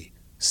Sharpie,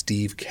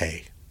 Steve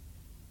K.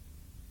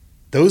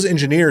 Those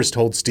engineers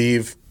told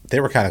Steve they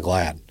were kind of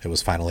glad it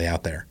was finally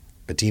out there,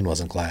 but Dean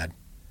wasn't glad.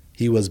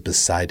 He was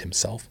beside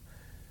himself.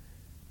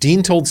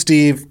 Dean told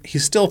Steve he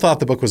still thought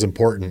the book was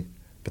important,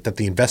 but that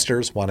the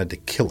investors wanted to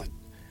kill it.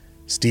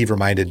 Steve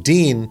reminded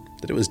Dean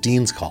that it was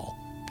Dean's call,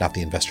 not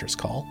the investors'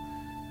 call.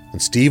 When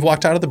Steve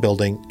walked out of the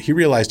building, he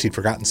realized he'd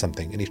forgotten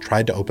something and he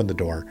tried to open the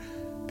door,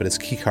 but his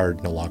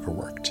keycard no longer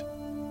worked.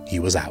 He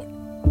was out.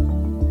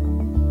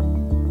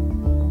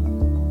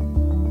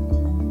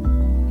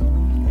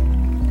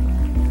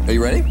 Are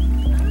you ready?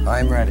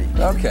 I'm ready.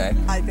 Okay.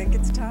 I think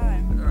it's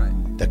time. All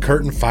right. The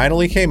curtain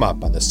finally came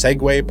up on the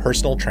Segway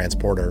personal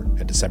transporter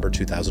in December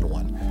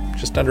 2001,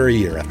 just under a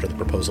year after the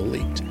proposal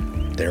leaked.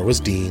 There was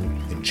Dean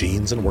in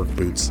jeans and work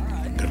boots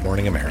and Good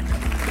Morning America.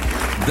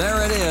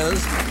 There it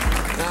is.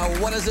 Now,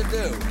 what does it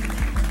do?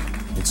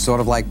 It's sort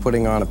of like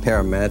putting on a pair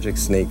of magic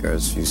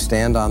sneakers. You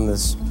stand on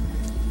this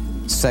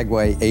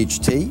Segway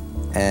HT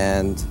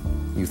and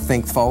you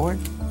think forward,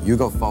 you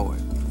go forward.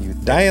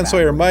 Diane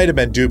Sawyer might have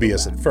been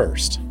dubious at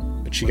first,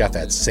 but but she got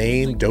that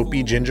same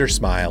dopey Ginger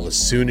smile as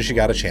soon as she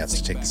got a chance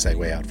to take the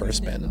Segway out for a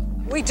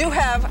spin. We do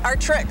have our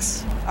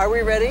tricks. Are we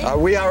ready?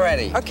 We are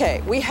ready.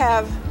 Okay, we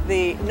have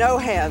the no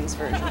hands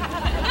version.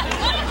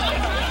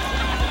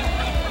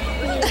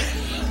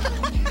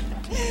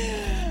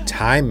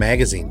 Time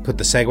magazine put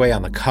the Segway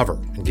on the cover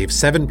and gave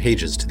 7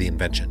 pages to the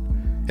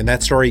invention. In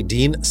that story,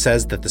 Dean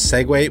says that the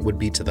Segway would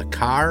be to the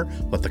car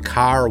what the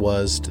car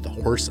was to the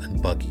horse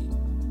and buggy.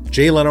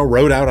 Jay Leno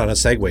rode out on a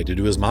Segway to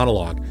do his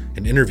monologue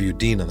and interviewed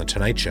Dean on The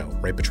Tonight Show,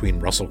 right between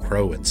Russell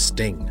Crowe and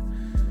Sting.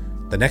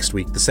 The next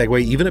week, the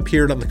Segway even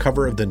appeared on the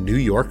cover of The New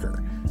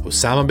Yorker,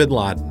 Osama bin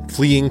Laden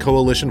fleeing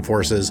coalition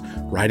forces,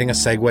 riding a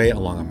Segway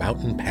along a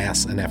mountain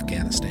pass in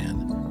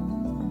Afghanistan.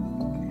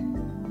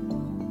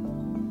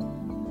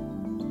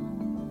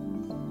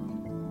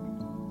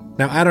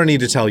 Now, I don't need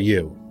to tell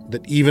you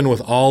that even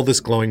with all this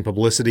glowing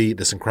publicity,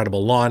 this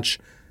incredible launch,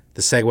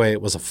 the Segway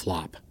was a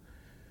flop.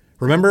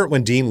 Remember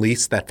when Dean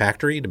leased that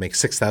factory to make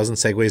 6,000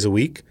 Segways a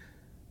week?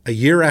 A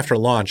year after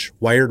launch,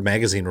 Wired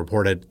magazine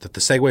reported that the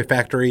Segway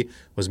factory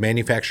was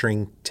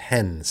manufacturing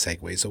 10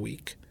 Segways a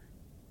week.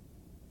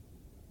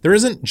 There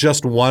isn't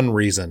just one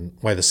reason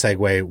why the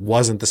Segway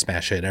wasn't the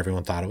smash hit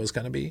everyone thought it was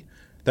going to be.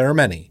 There are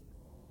many.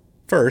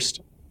 First,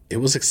 it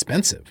was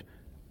expensive.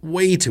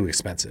 Way too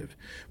expensive.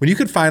 When you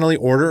could finally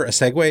order a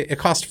Segway, it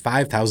cost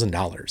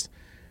 $5,000.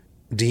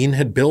 Dean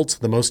had built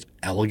the most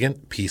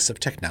elegant piece of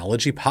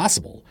technology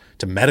possible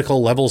to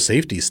medical-level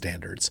safety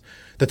standards.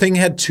 The thing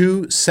had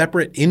 2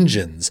 separate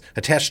engines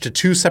attached to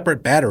 2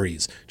 separate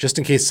batteries, just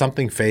in case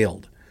something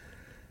failed.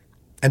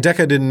 And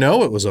Decca didn't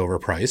know it was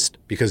overpriced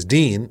because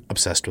Dean,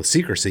 obsessed with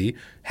secrecy,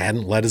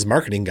 hadn't let his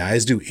marketing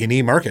guys do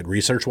any market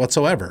research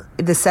whatsoever.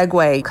 The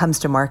Segway comes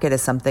to market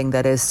as something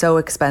that is so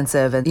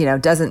expensive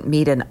and, doesn't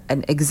meet an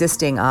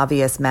existing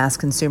obvious mass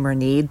consumer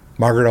need.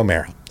 Margaret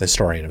O'Mara, the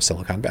historian of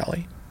Silicon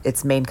Valley.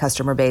 Its main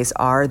customer base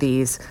are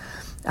these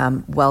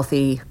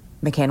wealthy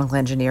mechanical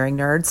engineering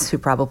nerds who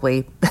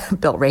probably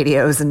built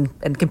radios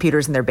and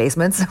computers in their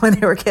basements when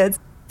they were kids.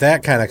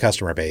 That kind of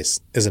customer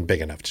base isn't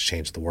big enough to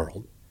change the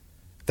world.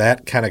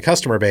 That kind of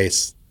customer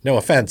base, no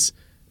offense,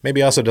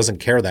 maybe also doesn't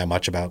care that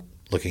much about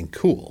looking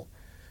cool.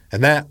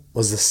 And that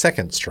was the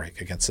second strike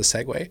against the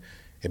Segway.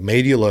 It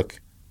made you look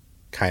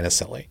kind of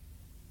silly.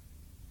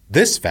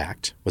 This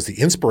fact was the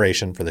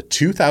inspiration for the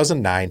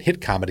 2009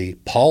 hit comedy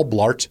Paul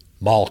Blart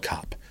Mall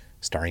Cop,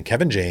 starring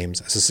Kevin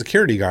James as a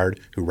security guard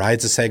who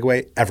rides a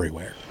Segway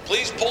everywhere.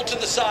 Please pull to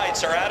the side,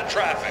 sir, out of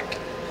traffic.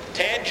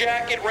 Tan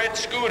jacket, red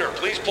scooter.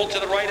 Please pull to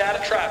the right, out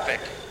of traffic.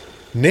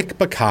 Nick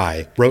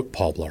Bakay wrote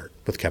Paul Blart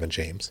with Kevin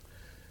James.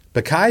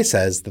 Bakay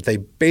says that they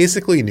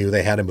basically knew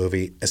they had a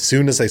movie as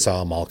soon as they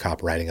saw a mall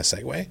cop riding a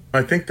Segway.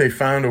 I think they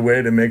found a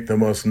way to make the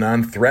most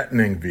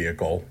non-threatening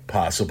vehicle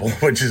possible,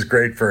 which is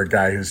great for a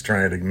guy who's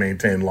trying to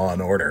maintain law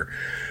and order.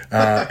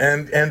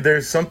 And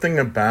there's something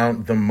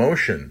about the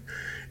motion.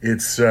 It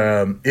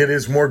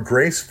is more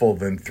graceful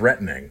than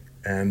threatening.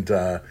 And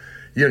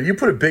you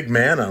put a big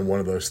man on one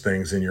of those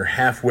things and you're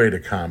halfway to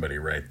comedy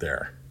right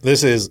there.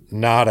 This is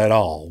not at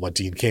all what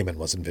Dean Kamen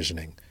was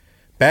envisioning.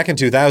 Back in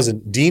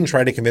 2000, Dean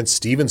tried to convince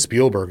Steven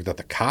Spielberg that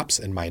the cops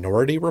in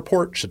Minority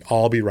Report should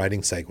all be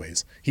riding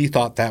Segways. He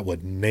thought that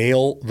would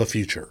nail the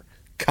future.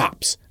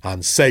 Cops on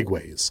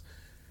Segways.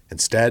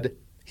 Instead,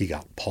 he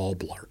got Paul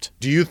Blart.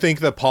 Do you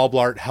think that Paul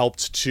Blart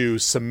helped to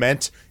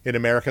cement in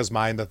America's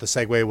mind that the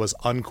Segway was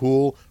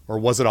uncool, or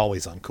was it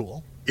always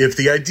uncool? If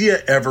the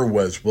idea ever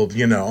was, well,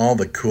 all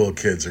the cool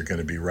kids are going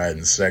to be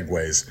riding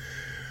Segways,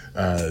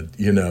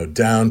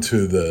 down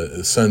to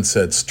the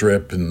Sunset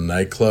Strip and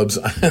nightclubs,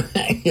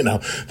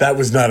 that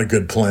was not a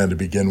good plan to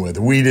begin with.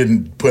 We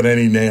didn't put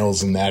any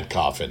nails in that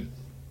coffin.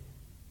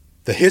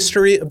 The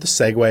history of the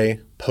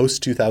Segway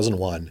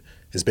post-2001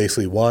 is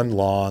basically one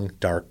long,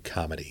 dark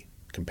comedy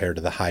compared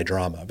to the high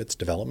drama of its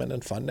development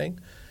and funding,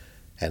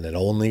 and it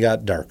only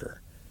got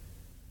darker.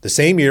 The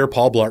same year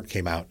Paul Blart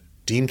came out,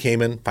 Dean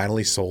Kamen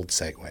finally sold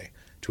Segway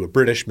to a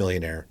British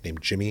millionaire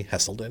named Jimmy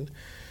Heselden.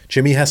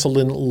 Jimmy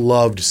Heselden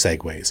loved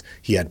Segways.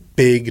 He had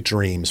big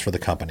dreams for the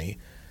company.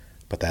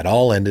 But that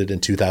all ended in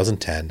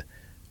 2010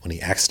 when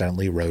he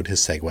accidentally rode his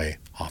Segway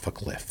off a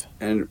cliff.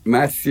 And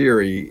my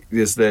theory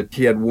is that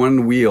he had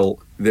one wheel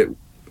that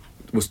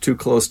was too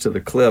close to the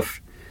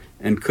cliff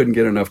and couldn't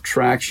get enough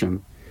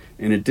traction,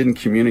 and it didn't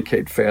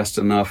communicate fast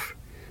enough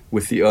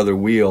with the other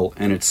wheel,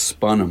 and it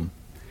spun him.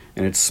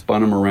 And it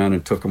spun him around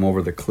and took him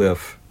over the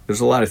cliff.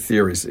 There's a lot of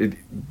theories.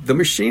 The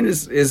machine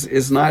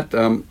is not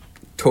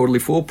totally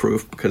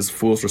foolproof because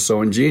fools are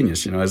so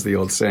ingenious, as the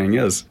old saying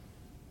is.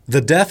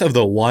 The death of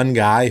the one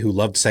guy who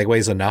loved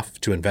Segways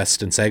enough to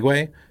invest in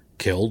Segway,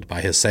 killed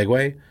by his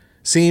Segway,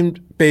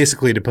 seemed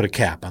basically to put a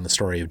cap on the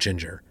story of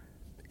Ginger.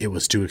 It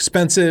was too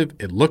expensive,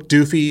 it looked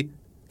doofy,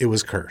 it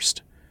was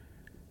cursed.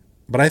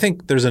 But I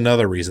think there's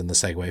another reason the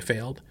Segway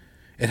failed.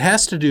 It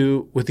has to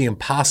do with the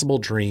impossible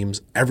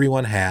dreams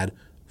everyone had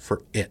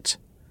for it.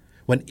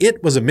 When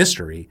it was a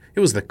mystery,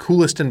 it was the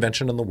coolest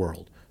invention in the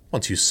world.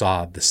 Once you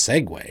saw the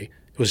Segway,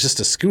 it was just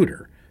a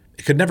scooter.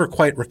 It could never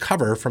quite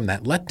recover from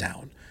that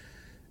letdown.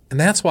 And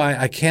that's why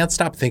I can't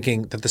stop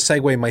thinking that the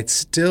Segway might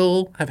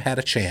still have had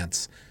a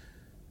chance,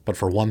 but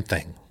for one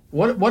thing.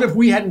 What if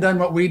we hadn't done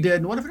what we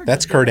did? What if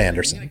That's Kurt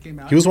Anderson.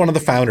 He was one of the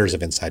founders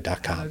of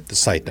Inside.com, the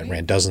site that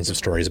ran dozens of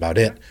stories about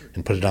it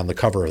and put it on the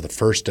cover of the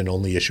first and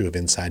only issue of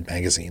Inside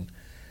magazine.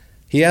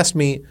 He asked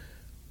me,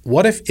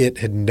 what if it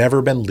had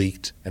never been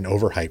leaked and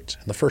overhyped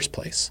in the first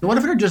place? What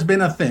if it had just been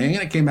a thing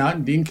and it came out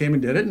and Dean came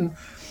and did it? And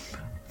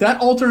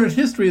that alternate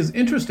history is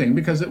interesting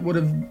because it would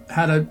have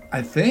had a,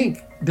 I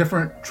think,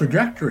 different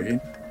trajectory.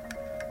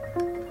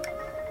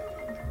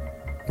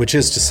 Which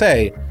is to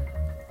say,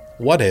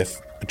 what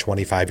if a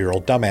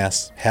 25-year-old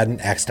dumbass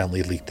hadn't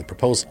accidentally leaked the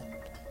proposal?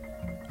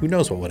 Who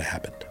knows what would have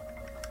happened?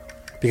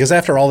 Because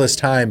after all this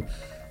time,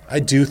 I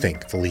do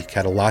think the leak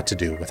had a lot to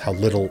do with how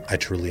little I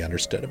truly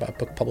understood about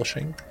book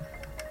publishing,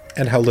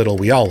 and how little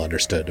we all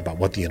understood about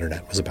what the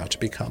internet was about to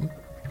become.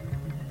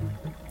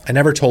 I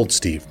never told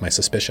Steve my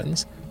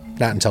suspicions,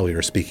 not until we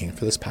were speaking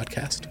for this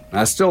podcast.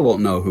 I still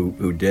don't know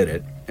who did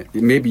it.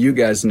 Maybe you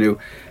guys knew.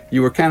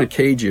 You were kind of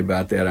cagey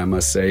about that, I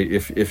must say.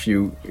 If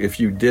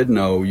you did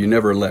know, you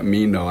never let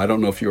me know. I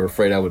don't know if you were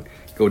afraid I would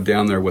go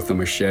down there with a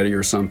machete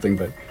or something,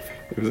 but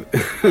it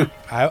was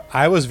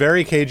I was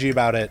very cagey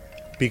about it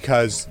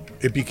because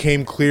it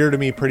became clear to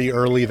me pretty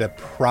early that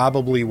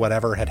probably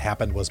whatever had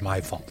happened was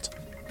my fault.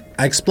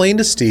 I explained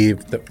to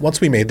Steve that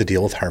once we made the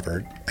deal with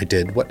Harvard, I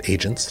did what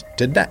agents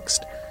did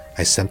next.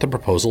 I sent the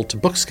proposal to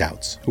book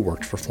scouts who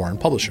worked for foreign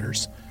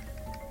publishers.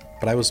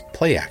 But I was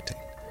play acting.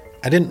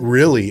 I didn't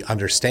really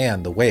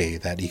understand the way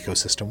that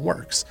ecosystem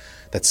works,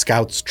 that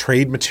scouts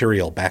trade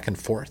material back and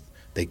forth,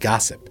 they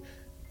gossip,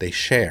 they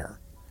share.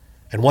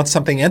 And once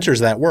something enters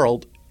that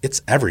world,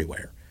 it's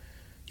everywhere.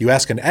 You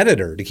ask an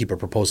editor to keep a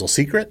proposal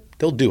secret,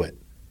 they'll do it.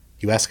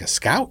 You ask a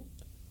scout,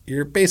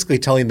 you're basically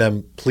telling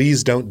them,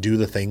 please don't do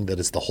the thing that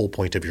is the whole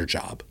point of your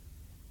job.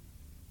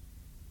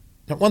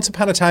 Now, once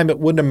upon a time, it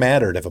wouldn't have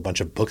mattered if a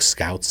bunch of book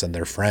scouts and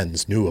their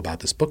friends knew about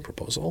this book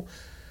proposal.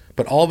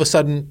 But all of a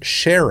sudden,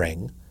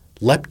 sharing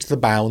leapt the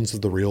bounds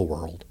of the real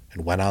world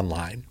and went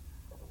online.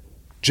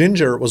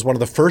 Ginger was one of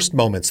the first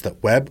moments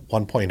that Web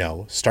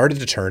 1.0 started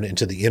to turn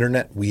into the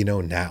internet we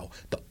know now,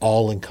 the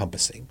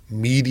all-encompassing,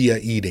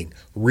 media-eating,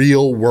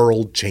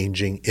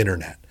 real-world-changing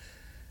internet.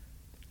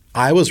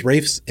 I was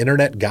Rafe's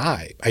internet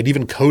guy. I'd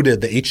even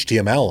coded the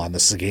HTML on the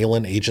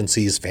Sagalen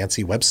Agency's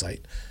fancy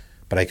website,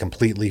 but I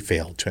completely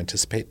failed to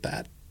anticipate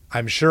that.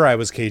 I'm sure I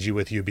was cagey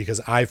with you because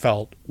I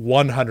felt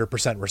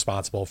 100%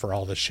 responsible for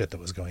all this shit that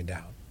was going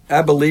down.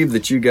 I believe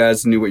that you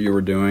guys knew what you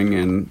were doing,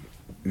 and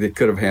it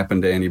could have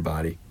happened to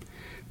anybody.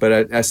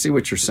 But I see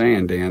what you're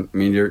saying, Dan. I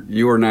mean,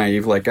 you were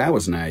naive like I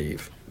was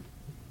naive.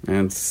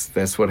 And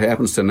that's what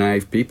happens to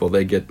naive people.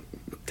 They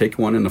take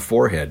one in the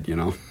forehead, you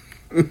know.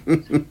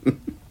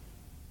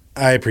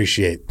 I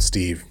appreciate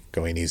Steve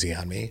going easy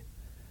on me.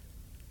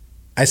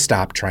 I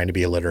stopped trying to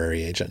be a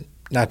literary agent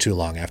not too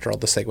long after all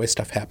the Segway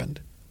stuff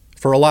happened,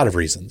 for a lot of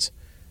reasons.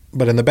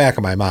 But in the back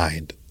of my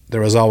mind,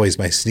 there was always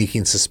my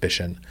sneaking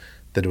suspicion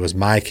that it was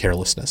my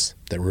carelessness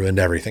that ruined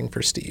everything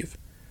for Steve.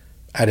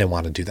 I didn't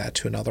want to do that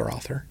to another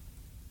author.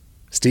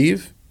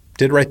 Steve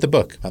did write the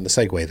book on the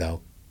Segway,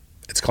 though.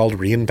 It's called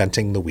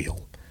Reinventing the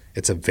Wheel.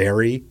 It's a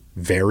very,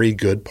 very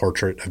good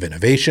portrait of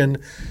innovation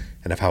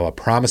and of how a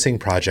promising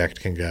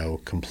project can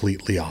go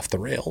completely off the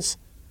rails.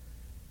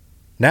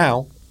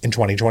 Now, in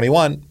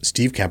 2021,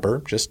 Steve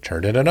Kemper just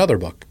turned in another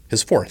book,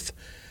 his fourth.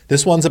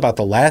 This one's about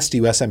the last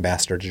U.S.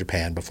 ambassador to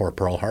Japan before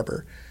Pearl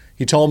Harbor.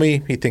 He told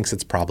me he thinks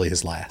it's probably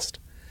his last.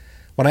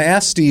 When I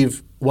asked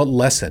Steve what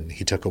lesson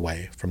he took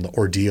away from the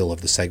ordeal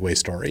of the Segway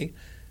story,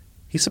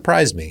 he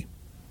surprised me.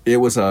 It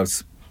was a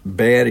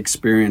bad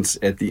experience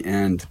at the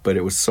end, but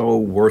it was so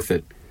worth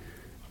it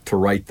to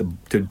write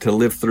to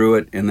live through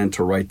it and then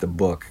to write the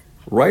book.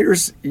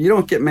 Writers, you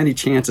don't get many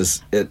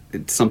chances at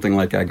something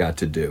like I got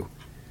to do.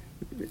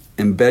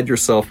 Embed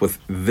yourself with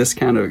this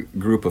kind of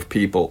group of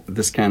people,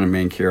 this kind of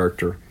main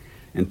character,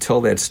 and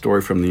tell that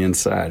story from the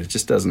inside. It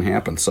just doesn't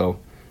happen. So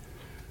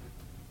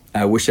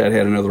I wish I'd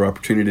had another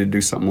opportunity to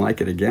do something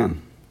like it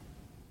again.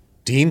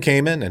 Dean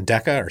Kamen and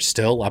Decca are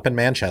still up in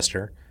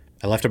Manchester.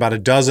 I left about a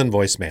dozen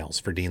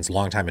voicemails for Dean's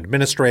longtime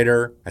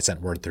administrator. I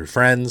sent word through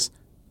friends.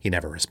 He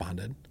never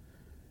responded.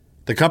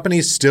 The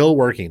company's still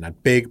working on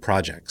big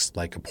projects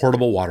like a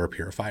portable water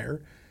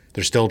purifier.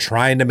 They're still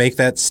trying to make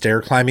that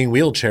stair-climbing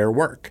wheelchair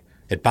work.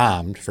 It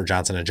bombed for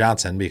Johnson &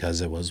 Johnson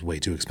because it was way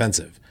too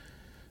expensive.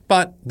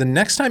 But the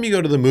next time you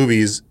go to the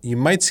movies, you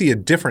might see a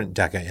different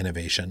Decca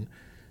innovation.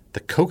 The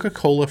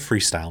Coca-Cola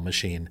Freestyle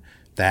machine,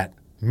 that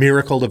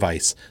miracle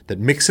device that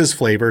mixes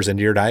flavors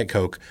into your Diet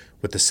Coke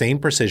with the same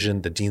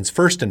precision that Dean's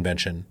first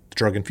invention, the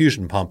drug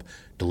infusion pump,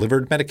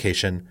 delivered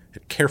medication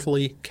at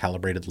carefully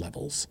calibrated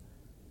levels.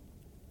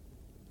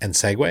 And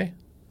Segway?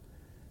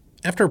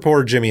 After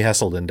poor Jimmy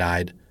Heselden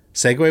died,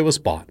 Segway was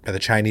bought by the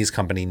Chinese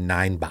company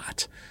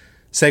Ninebot.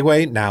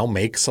 Segway now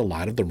makes a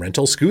lot of the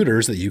rental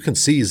scooters that you can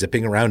see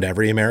zipping around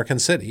every American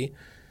city.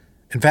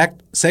 In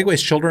fact,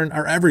 Segway's children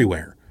are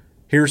everywhere.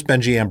 Here's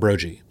Benji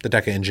Ambrogi, the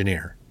Decca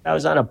engineer. I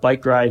was on a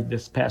bike ride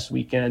this past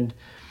weekend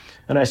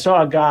and I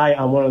saw a guy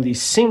on one of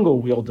these single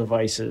wheel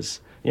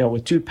devices,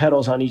 with 2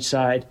 pedals on each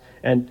side.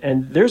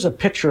 And there's a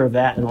picture of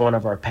that in one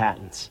of our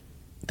patents.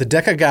 The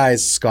Deca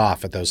guys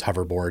scoff at those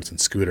hoverboards and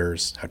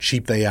scooters, how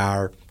cheap they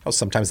are, how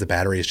sometimes the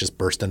batteries just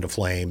burst into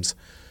flames.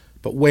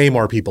 But way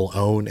more people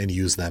own and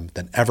use them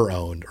than ever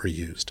owned or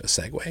used a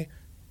Segway.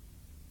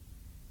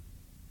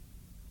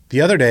 The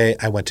other day,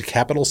 I went to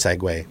Capital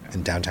Segway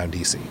in downtown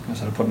D.C. I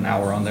said I put an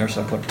hour on there,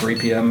 so I put 3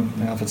 p.m.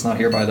 If it's not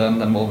here by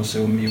then we'll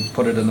assume you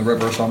put it in the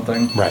river or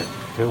something. Right.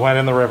 If it went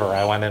in the river,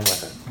 I went in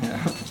with it.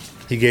 Yeah.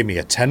 He gave me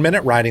a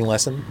 10-minute riding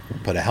lesson,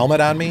 put a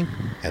helmet on me,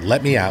 and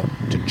let me out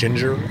to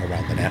ginger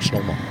around the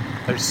National Mall.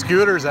 There's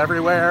scooters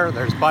everywhere.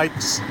 There's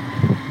bikes.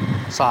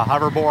 Saw a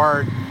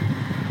hoverboard.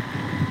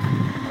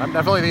 I'm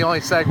definitely the only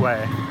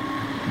Segway.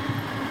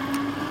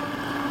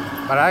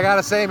 But I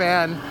gotta say,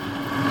 man,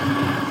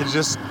 it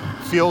just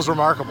feels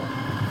remarkable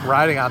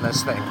riding on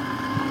this thing.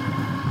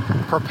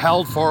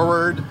 Propelled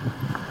forward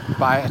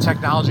by a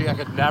technology I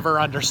could never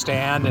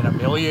understand in a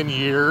million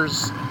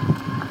years.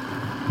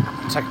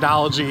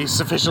 Technology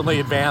sufficiently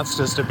advanced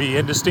as to be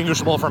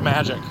indistinguishable from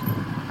magic.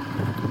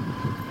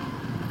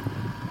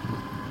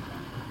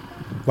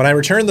 When I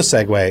returned the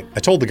Segway, I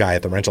told the guy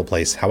at the rental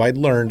place how I'd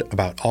learned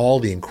about all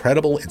the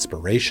incredible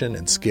inspiration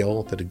and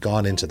skill that had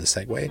gone into the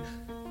Segway,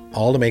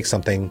 all to make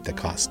something that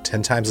cost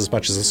 10 times as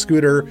much as a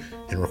scooter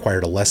and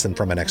required a lesson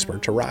from an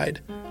expert to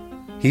ride.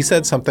 He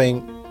said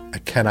something I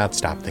cannot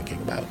stop thinking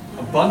about.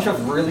 A bunch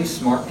of really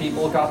smart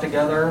people got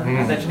together,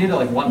 and then you needed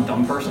like one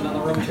dumb person in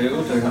the room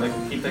too to kind of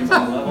keep things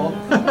on a level.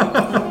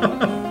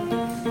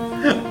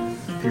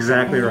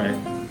 Exactly right.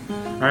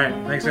 All right,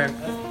 thanks, man.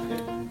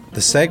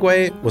 The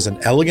Segway was an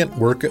elegant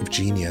work of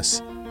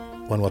genius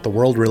when what the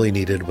world really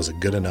needed was a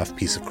good enough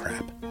piece of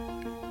crap.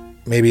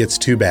 Maybe it's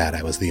too bad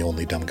I was the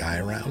only dumb guy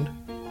around.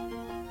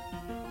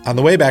 On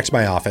the way back to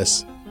my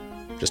office,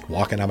 just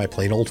walking on my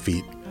plain old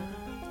feet,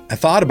 I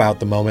thought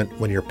about the moment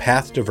when your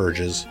path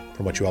diverges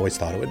from what you always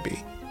thought it would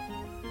be.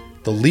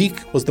 The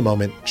leak was the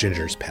moment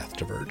Ginger's path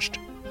diverged.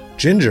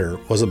 Ginger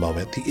was the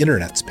moment the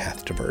internet's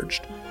path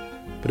diverged.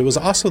 But it was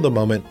also the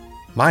moment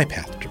my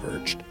path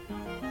diverged.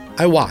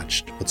 I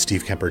watched what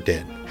Steve Kemper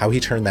did, how he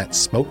turned that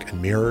smoke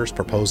and mirrors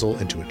proposal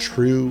into a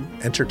true,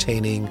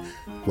 entertaining,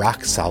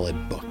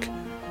 rock-solid book.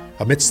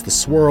 Amidst the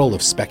swirl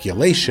of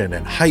speculation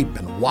and hype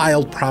and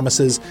wild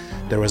promises,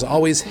 there was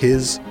always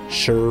his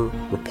sure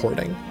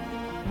reporting.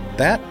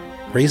 That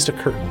raised a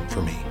curtain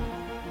for me.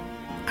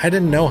 I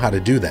didn't know how to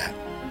do that,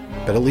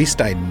 but at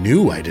least I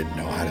knew I didn't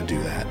know how to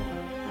do that.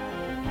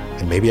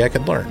 And maybe I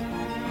could learn.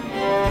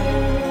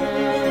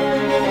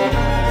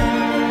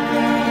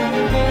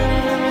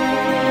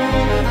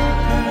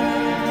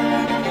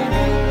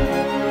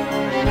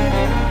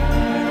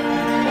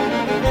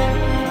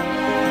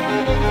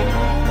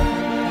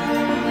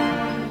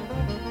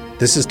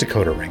 This is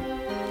Decoder Ring.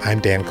 I'm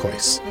Dan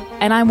Kois.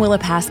 And I'm Willa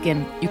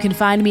Paskin. You can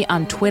find me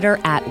on Twitter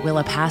at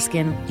Willa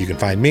Paskin. You can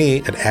find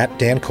me at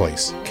Dan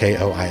Kois,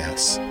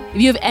 Kois.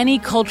 If you have any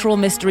cultural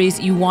mysteries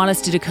you want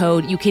us to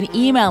decode, you can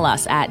email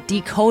us at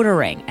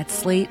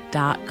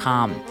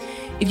decodering@slate.com.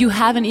 If you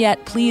haven't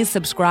yet, please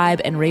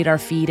subscribe and rate our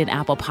feed in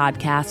Apple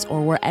Podcasts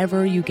or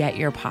wherever you get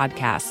your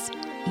podcasts.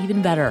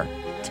 Even better,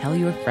 tell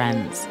your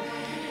friends.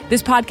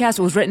 This podcast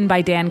was written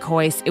by Dan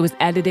Kois. It was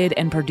edited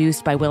and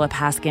produced by Willa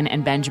Paskin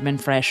and Benjamin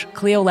Frisch.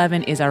 Cleo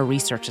Levin is our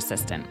research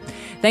assistant.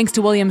 Thanks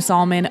to William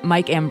Salmon,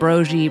 Mike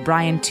Ambrogi,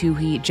 Brian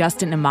Toohey,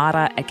 Justin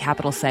Imada at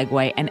Capital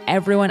Segway, and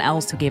everyone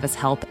else who gave us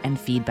help and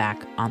feedback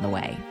on the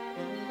way.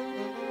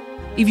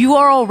 If you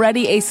are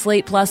already a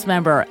Slate Plus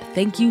member,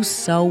 thank you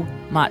so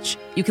much.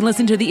 You can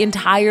listen to the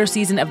entire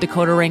season of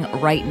Decoder Ring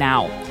right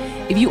now.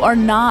 If you are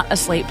not a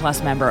Slate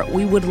Plus member,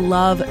 we would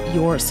love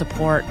your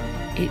support.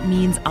 It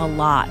means a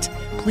lot.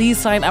 Please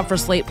sign up for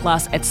Slate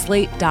Plus at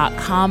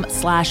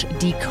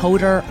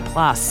slate.com/decoder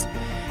plus,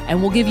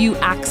 and we'll give you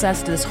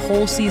access to this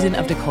whole season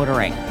of Decoder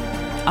Ring.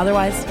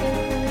 Otherwise,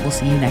 we'll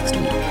see you next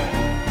week.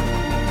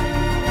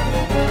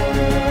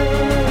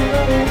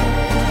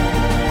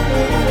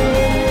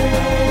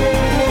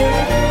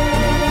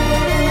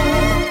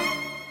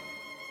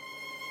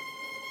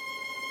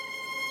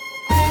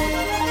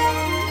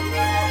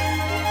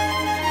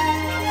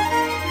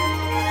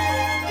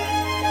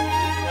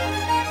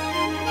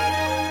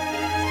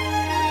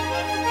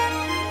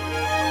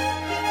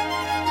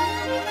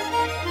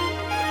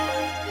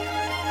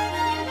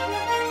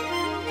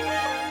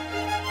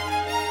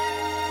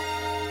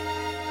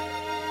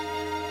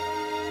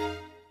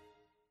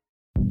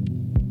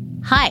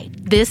 Hi,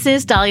 this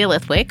is Dahlia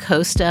Lithwick,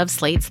 host of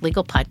Slate's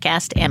legal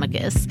podcast,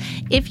 Amicus.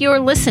 If you're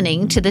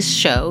listening to this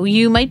show,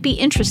 you might be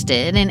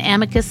interested in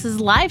Amicus's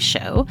live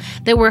show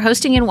that we're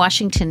hosting in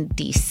Washington,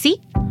 D.C.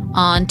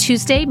 on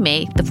Tuesday,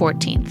 May the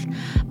 14th.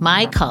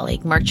 My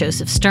colleague, Mark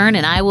Joseph Stern,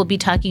 and I will be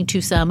talking to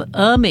some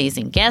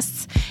amazing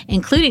guests,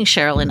 including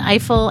Sherrilyn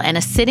Ifill and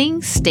a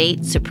sitting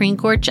state Supreme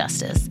Court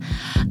justice,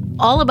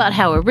 all about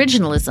how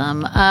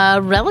originalism,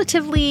 a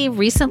relatively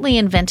recently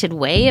invented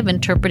way of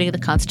interpreting the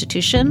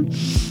Constitution,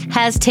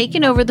 has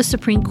taken over the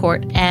Supreme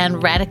Court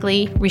and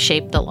radically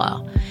reshaped the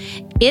law.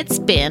 It's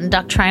been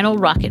doctrinal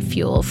rocket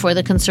fuel for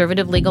the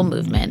conservative legal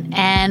movement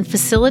and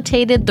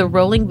facilitated the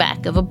rolling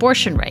back of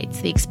abortion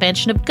rights, the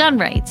expansion of gun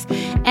rights,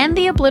 and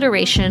the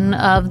obliteration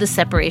of the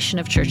separation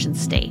of church and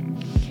state.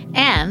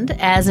 And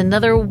as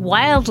another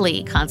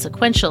wildly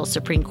consequential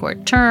Supreme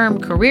Court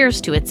term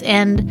careers to its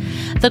end,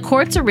 the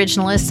court's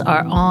originalists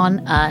are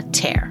on a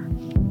tear.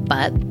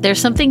 But there's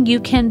something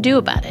you can do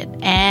about it,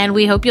 and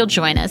we hope you'll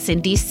join us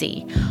in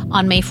D.C.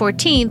 on May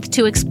 14th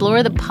to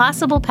explore the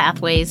possible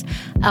pathways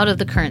out of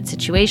the current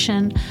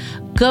situation.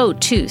 Go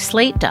to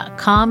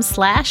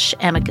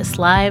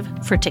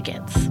slate.com/amicuslive for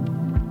tickets.